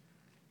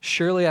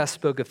 Surely I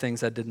spoke of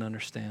things I didn't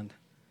understand,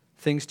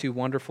 things too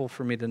wonderful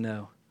for me to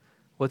know.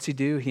 What's he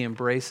do? He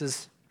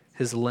embraces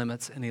his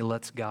limits and he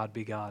lets God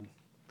be God.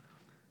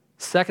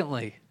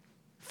 Secondly,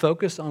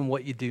 focus on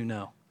what you do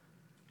know.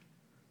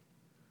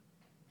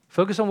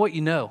 Focus on what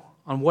you know,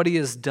 on what he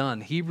has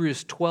done.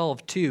 Hebrews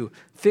 12:2,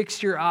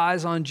 fix your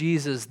eyes on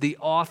Jesus, the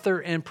author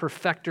and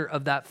perfecter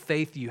of that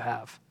faith you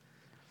have.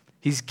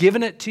 He's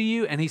given it to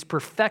you and he's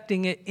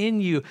perfecting it in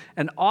you.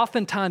 And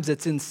oftentimes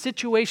it's in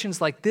situations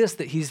like this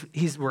that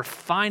he's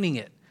refining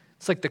it.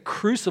 It's like the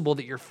crucible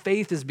that your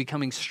faith is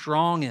becoming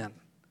strong in.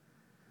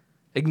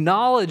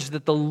 Acknowledge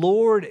that the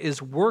Lord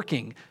is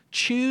working.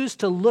 Choose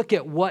to look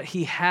at what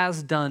he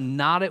has done,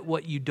 not at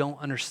what you don't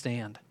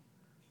understand.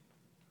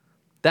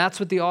 That's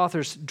what the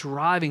author's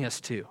driving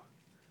us to.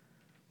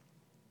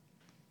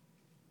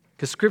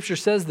 Because Scripture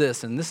says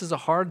this, and this is a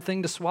hard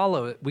thing to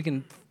swallow. We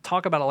can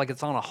talk about it like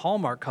it's on a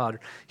Hallmark card.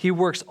 He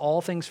works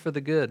all things for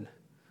the good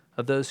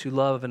of those who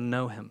love and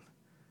know him.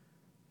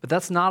 But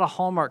that's not a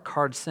Hallmark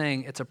card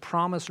saying it's a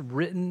promise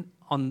written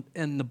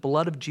in the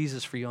blood of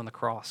Jesus for you on the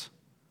cross.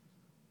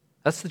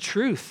 That's the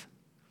truth.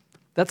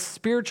 That's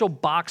spiritual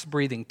box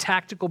breathing,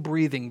 tactical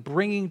breathing,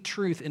 bringing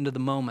truth into the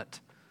moment.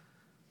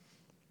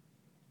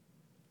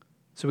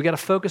 So we got to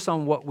focus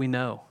on what we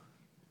know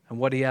and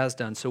what he has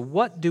done. So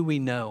what do we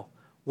know?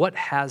 What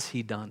has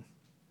he done?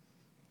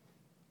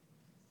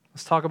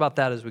 Let's talk about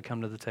that as we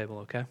come to the table,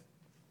 okay?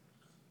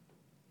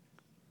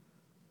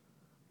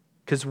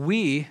 Because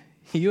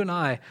you and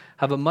I,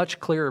 have a much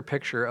clearer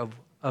picture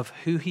of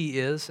who he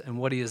is and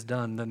what he has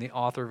done than the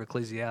author of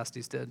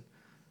Ecclesiastes did,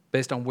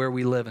 based on where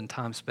we live in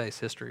time, space,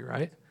 history,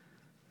 right?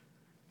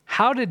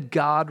 How did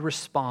God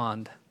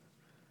respond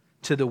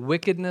to the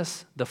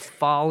wickedness, the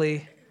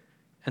folly,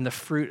 and the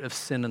fruit of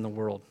sin in the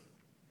world?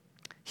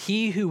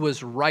 He who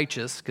was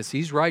righteous, because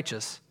he's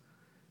righteous,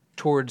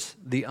 towards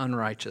the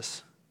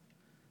unrighteous.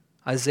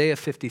 Isaiah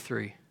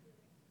 53.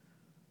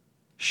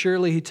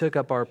 Surely he took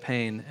up our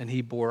pain and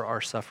he bore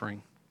our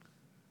suffering.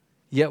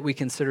 Yet we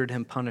considered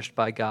him punished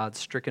by God,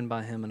 stricken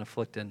by him and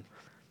afflicted.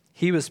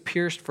 He was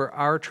pierced for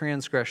our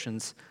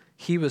transgressions.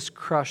 He was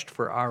crushed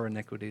for our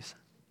iniquities.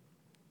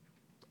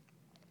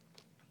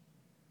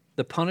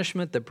 The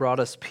punishment that brought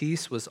us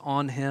peace was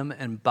on him,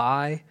 and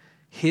by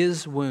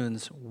his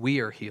wounds we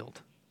are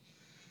healed.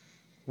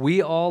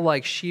 We all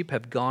like sheep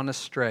have gone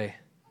astray.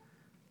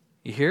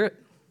 You hear it?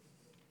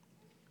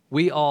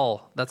 We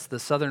all, that's the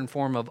southern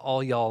form of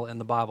all y'all in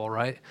the Bible,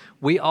 right?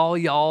 We all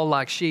y'all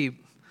like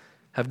sheep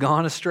have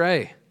gone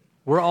astray.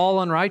 We're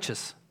all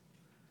unrighteous.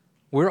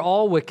 We're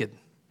all wicked.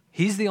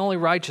 He's the only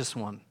righteous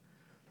one.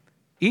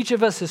 Each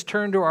of us has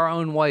turned to our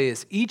own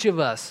ways. Each of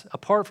us,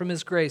 apart from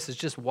his grace, is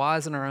just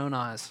wise in our own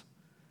eyes.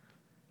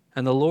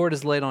 And the Lord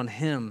has laid on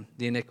him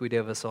the iniquity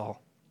of us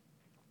all.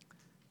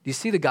 Do you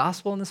see the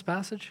gospel in this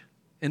passage?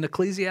 In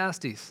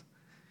Ecclesiastes,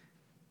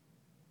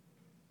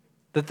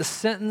 that the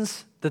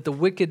sentence that the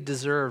wicked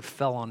deserved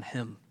fell on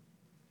him.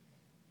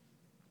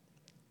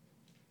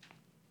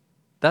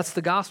 That's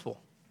the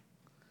gospel.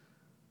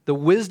 The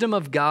wisdom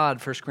of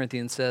God, 1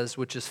 Corinthians says,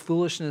 which is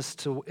foolishness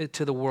to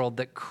the world,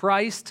 that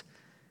Christ,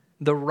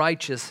 the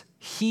righteous,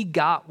 he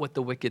got what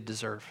the wicked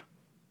deserve.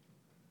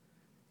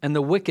 And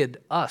the wicked,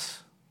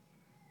 us,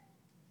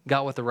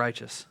 got what the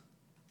righteous.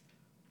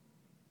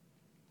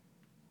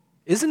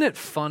 Isn't it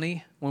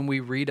funny when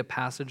we read a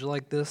passage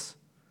like this?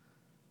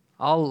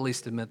 I'll at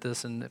least admit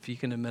this, and if you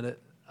can admit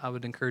it, I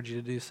would encourage you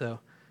to do so.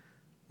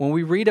 When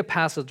we read a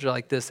passage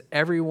like this,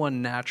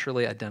 everyone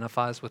naturally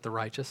identifies with the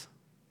righteous.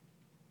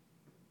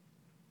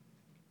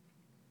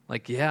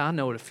 Like, yeah, I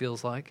know what it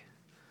feels like,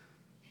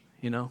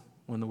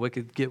 when the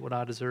wicked get what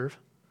I deserve.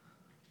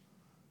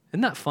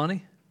 Isn't that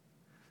funny?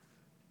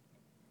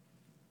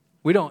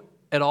 We don't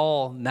at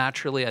all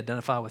naturally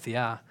identify with,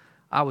 yeah,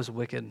 I was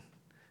wicked,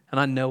 and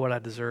I know what I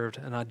deserved,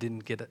 and I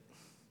didn't get it.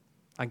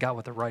 I got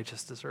what the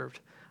righteous deserved.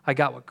 I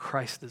got what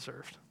Christ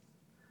deserved.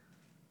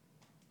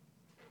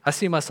 I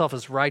see myself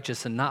as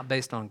righteous and not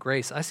based on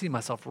grace. I see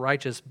myself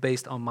righteous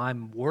based on my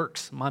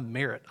works, my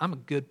merit. I'm a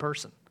good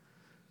person.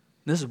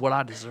 This is what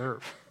I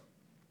deserve.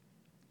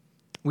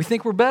 We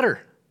think we're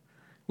better.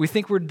 We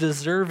think we're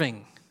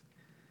deserving.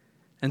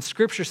 And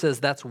Scripture says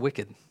that's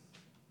wicked.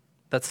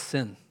 That's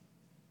sin.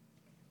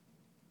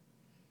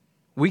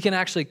 We can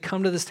actually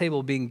come to this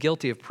table being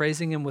guilty of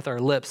praising him with our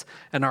lips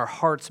and our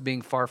hearts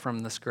being far from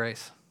this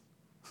grace.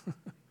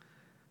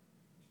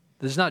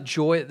 There's not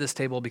joy at this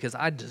table because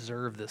I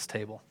deserve this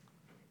table.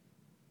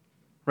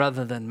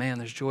 rather than, man,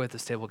 there's joy at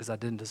this table because I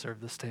didn't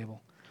deserve this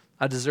table.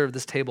 I deserve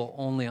this table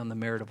only on the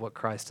merit of what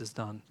Christ has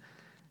done.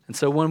 And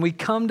so when we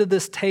come to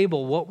this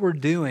table, what we're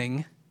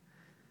doing,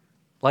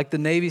 like the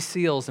Navy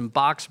SEALs and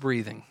box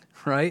breathing,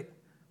 right?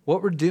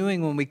 What we're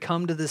doing when we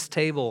come to this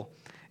table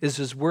is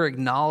just we're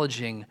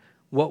acknowledging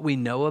what we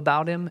know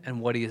about him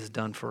and what he has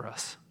done for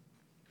us.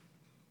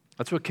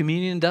 That's what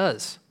communion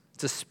does.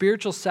 It's a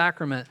spiritual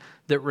sacrament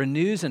that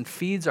renews and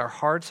feeds our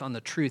hearts on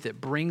the truth.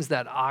 It brings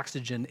that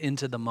oxygen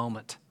into the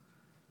moment.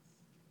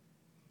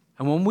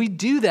 And when we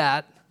do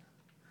that,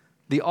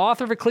 the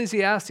author of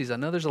Ecclesiastes, I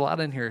know there's a lot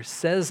in here,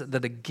 says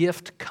that a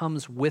gift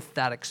comes with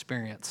that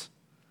experience.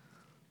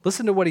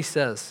 Listen to what he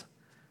says.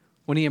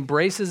 When he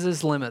embraces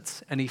his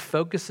limits and he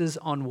focuses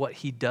on what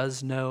he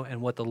does know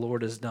and what the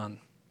Lord has done.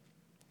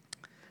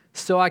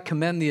 So I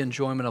commend the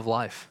enjoyment of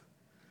life,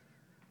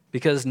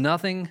 because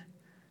nothing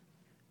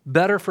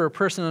better for a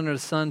person under the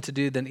sun to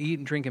do than eat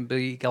and drink and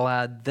be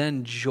glad.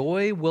 Then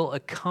joy will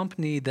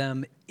accompany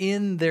them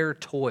in their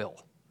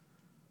toil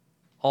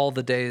all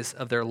the days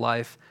of their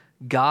life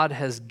God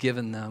has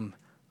given them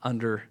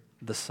under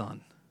the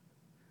sun.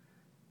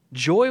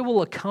 Joy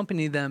will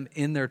accompany them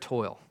in their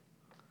toil.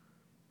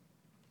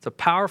 It's a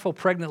powerful,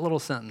 pregnant little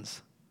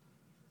sentence.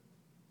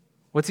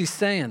 What's he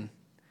saying?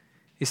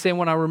 He's saying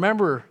when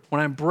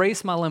I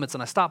embrace my limits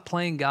and I stop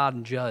playing God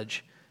and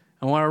judge,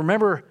 and when I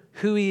remember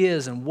who he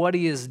is and what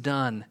he has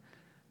done,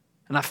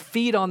 and I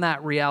feed on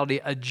that reality,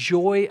 a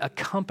joy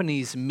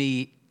accompanies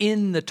me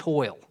in the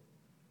toil,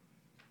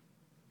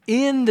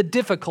 in the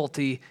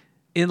difficulty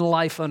in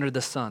life under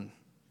the sun.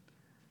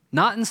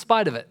 Not in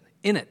spite of it,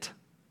 in it.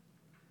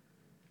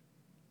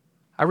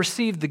 I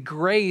received the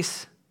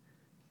grace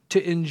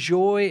to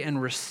enjoy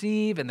and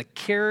receive, and the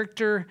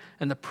character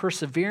and the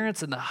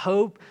perseverance and the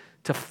hope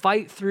to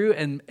fight through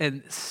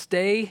and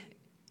stay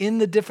in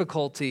the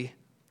difficulty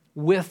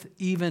with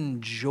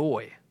even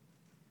joy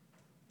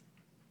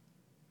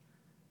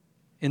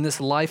in this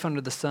life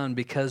under the sun,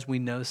 because we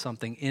know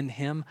something. In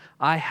him,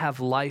 I have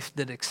life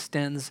that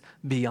extends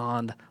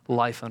beyond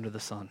life under the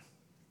sun.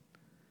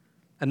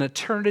 An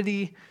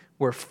eternity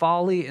where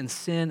folly and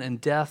sin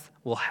and death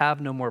will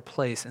have no more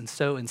place. And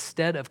so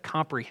instead of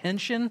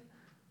comprehension,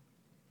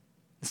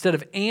 instead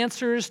of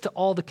answers to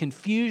all the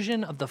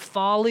confusion of the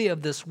folly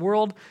of this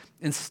world,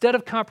 instead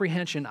of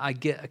comprehension, I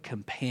get a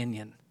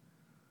companion.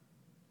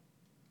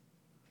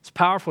 It's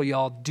powerful,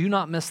 y'all. Do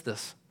not miss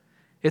this.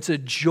 It's a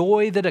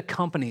joy that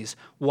accompanies.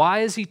 Why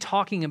is he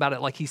talking about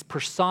it like he's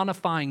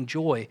personifying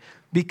joy?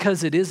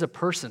 Because it is a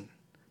person.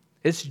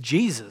 It's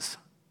Jesus.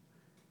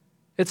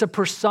 It's a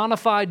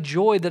personified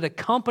joy that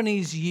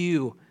accompanies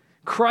you.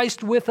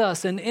 Christ with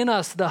us and in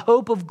us, the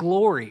hope of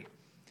glory.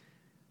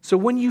 So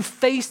when you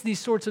face these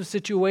sorts of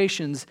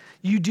situations,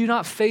 you do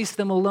not face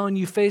them alone.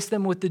 You face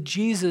them with the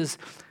Jesus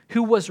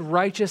who was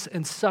righteous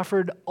and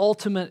suffered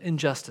ultimate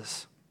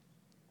injustice.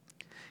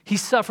 He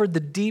suffered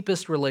the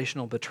deepest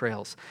relational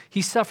betrayals.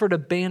 He suffered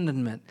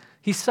abandonment.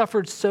 He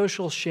suffered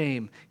social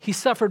shame. He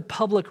suffered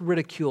public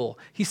ridicule.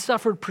 He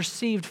suffered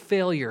perceived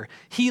failure.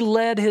 He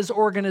led his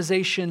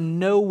organization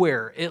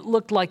nowhere. It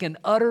looked like an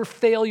utter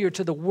failure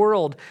to the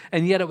world,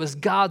 and yet it was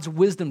God's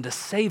wisdom to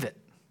save it.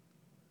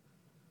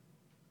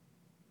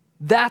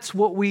 That's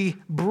what we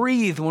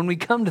breathe when we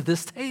come to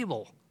this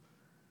table.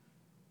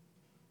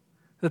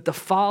 That the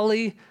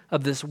folly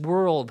of this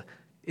world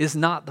is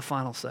not the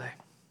final say.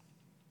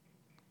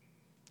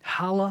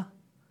 Hallelujah.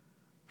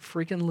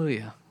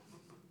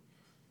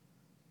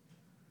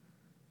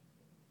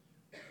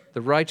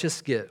 The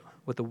righteous get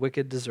what the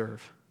wicked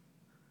deserve.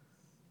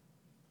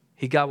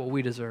 He got what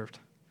we deserved.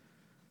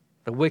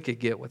 The wicked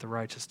get what the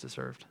righteous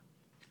deserved.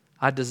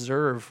 I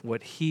deserve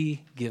what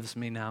he gives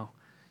me now,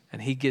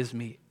 and he gives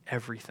me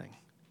everything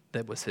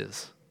that was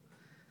his.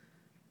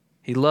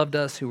 He loved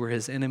us who were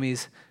his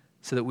enemies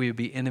so that we would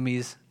be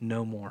enemies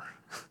no more.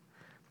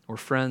 We're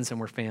friends and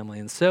we're family.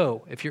 And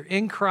so, if you're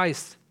in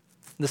Christ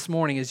this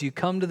morning, as you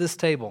come to this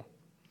table,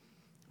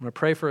 I'm going to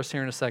pray for us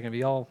here in a second. If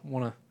you all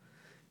want to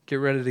get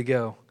ready to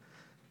go.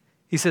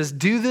 He says,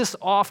 do this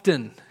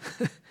often.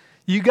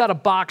 You got to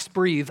box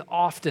breathe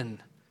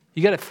often.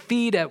 You got to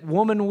feed at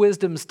woman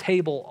wisdom's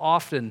table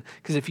often.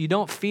 Because if you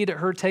don't feed at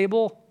her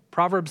table,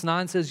 Proverbs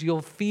 9 says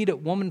you'll feed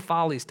at woman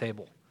folly's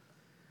table.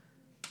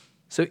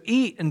 So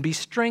eat and be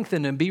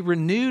strengthened and be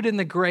renewed in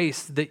the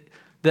grace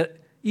that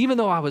even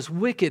though I was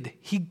wicked,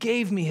 he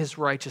gave me his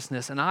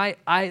righteousness. And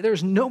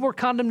there's no more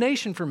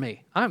condemnation for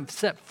me. I'm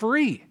set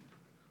free.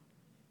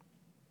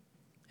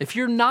 If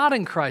you're not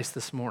in Christ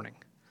this morning,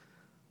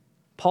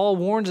 Paul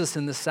warns us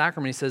in this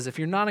sacrament. He says, if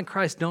you're not in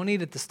Christ, don't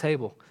eat at this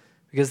table.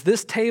 Because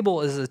this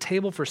table is a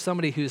table for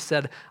somebody who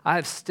said, I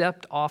have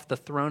stepped off the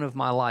throne of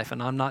my life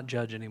and I'm not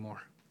judge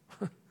anymore.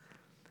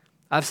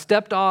 I've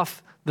stepped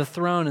off the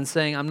throne and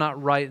saying, I'm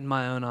not right in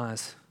my own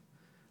eyes.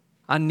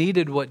 I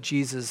needed what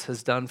Jesus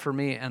has done for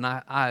me, and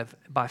I've,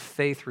 by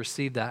faith,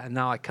 received that. And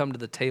now I come to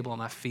the table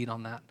and I feed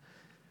on that.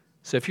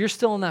 So if you're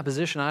still in that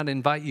position, I'd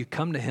invite you,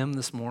 come to him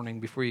this morning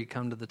before you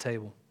come to the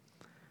table.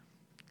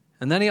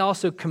 And then he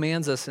also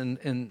commands us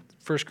in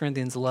 1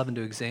 Corinthians 11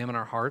 to examine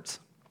our hearts,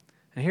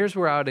 And here's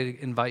where I would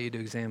invite you to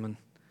examine.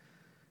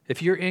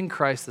 If you're in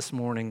Christ this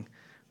morning,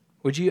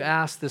 would you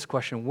ask this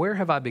question, where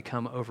have I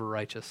become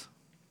over-righteous?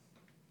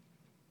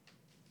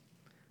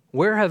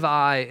 Where have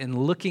I, in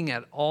looking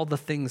at all the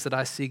things that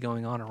I see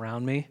going on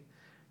around me,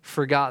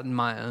 forgotten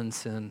my own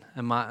sin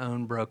and my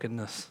own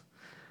brokenness,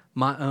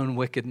 my own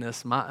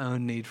wickedness, my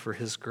own need for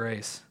his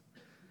grace?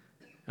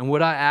 And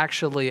would I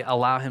actually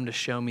allow him to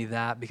show me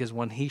that? Because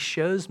when he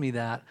shows me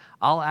that,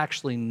 I'll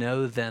actually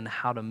know then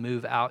how to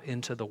move out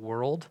into the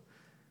world.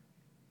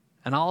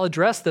 And I'll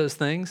address those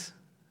things.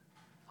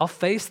 I'll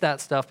face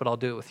that stuff, but I'll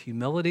do it with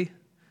humility.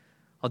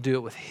 I'll do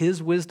it with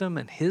his wisdom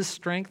and his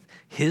strength,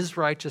 his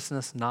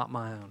righteousness, not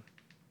my own.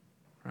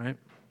 All right?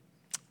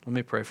 Let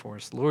me pray for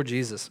us. Lord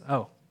Jesus.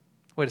 Oh,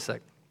 wait a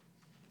sec.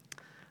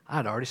 I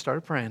had already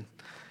started praying.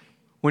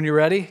 When you're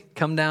ready,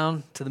 come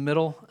down to the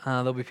middle.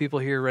 There'll be people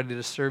here ready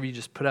to serve you.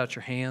 Just put out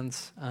your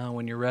hands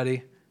when you're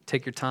ready.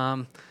 Take your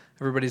time.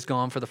 Everybody's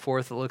gone for the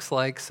 4th, it looks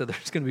like, so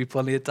there's going to be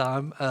plenty of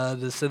time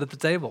to sit at the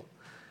table.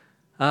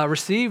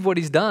 Receive what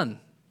he's done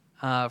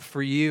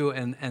for you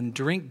and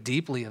drink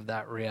deeply of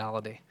that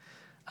reality.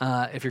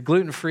 If you're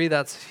gluten-free,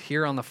 that's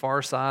here on the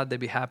far side. They'd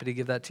be happy to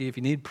give that to you. If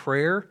you need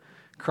prayer,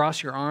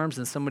 cross your arms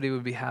and somebody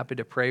would be happy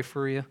to pray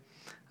for you.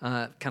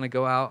 Kind of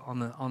go out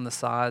on the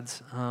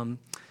sides.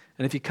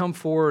 And if you come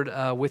forward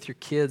with your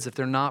kids, if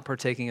they're not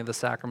partaking of the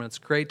sacrament, it's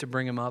great to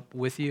bring them up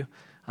with you.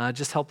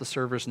 Just help the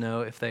servers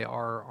know if they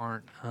are or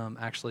aren't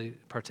actually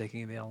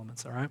partaking of the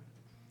elements, all right?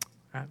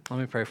 All right, let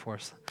me pray for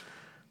us.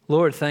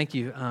 Lord, thank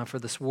you for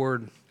this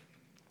word.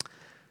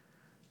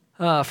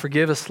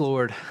 Forgive us,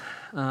 Lord,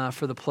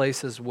 for the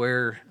places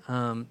where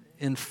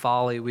in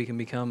folly we can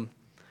become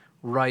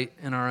right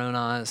in our own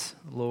eyes,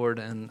 Lord,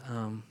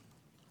 and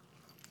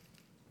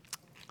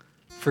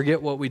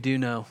forget what we do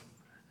know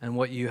and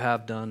what you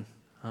have done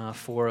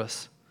for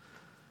us.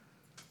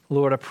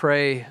 Lord, I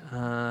pray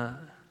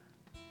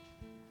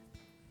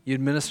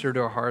you'd minister to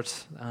our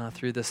hearts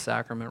through this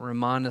sacrament.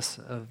 Remind us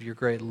of your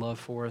great love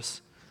for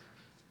us,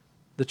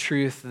 the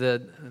truth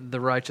that the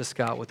righteous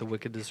got what the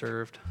wicked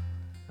deserved,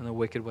 and the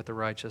wicked what the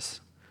righteous.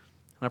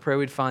 And I pray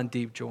we'd find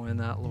deep joy in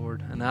that,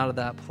 Lord. And out of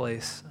that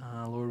place,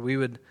 Lord, we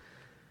would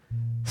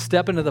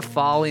step into the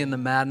folly and the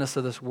madness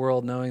of this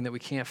world, knowing that we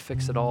can't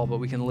fix it all, but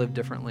we can live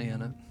differently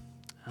in it.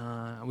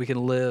 We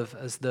can live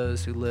as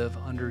those who live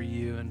under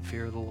you in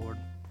fear of the Lord.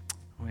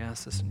 We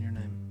ask this in your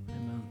name.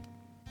 Amen.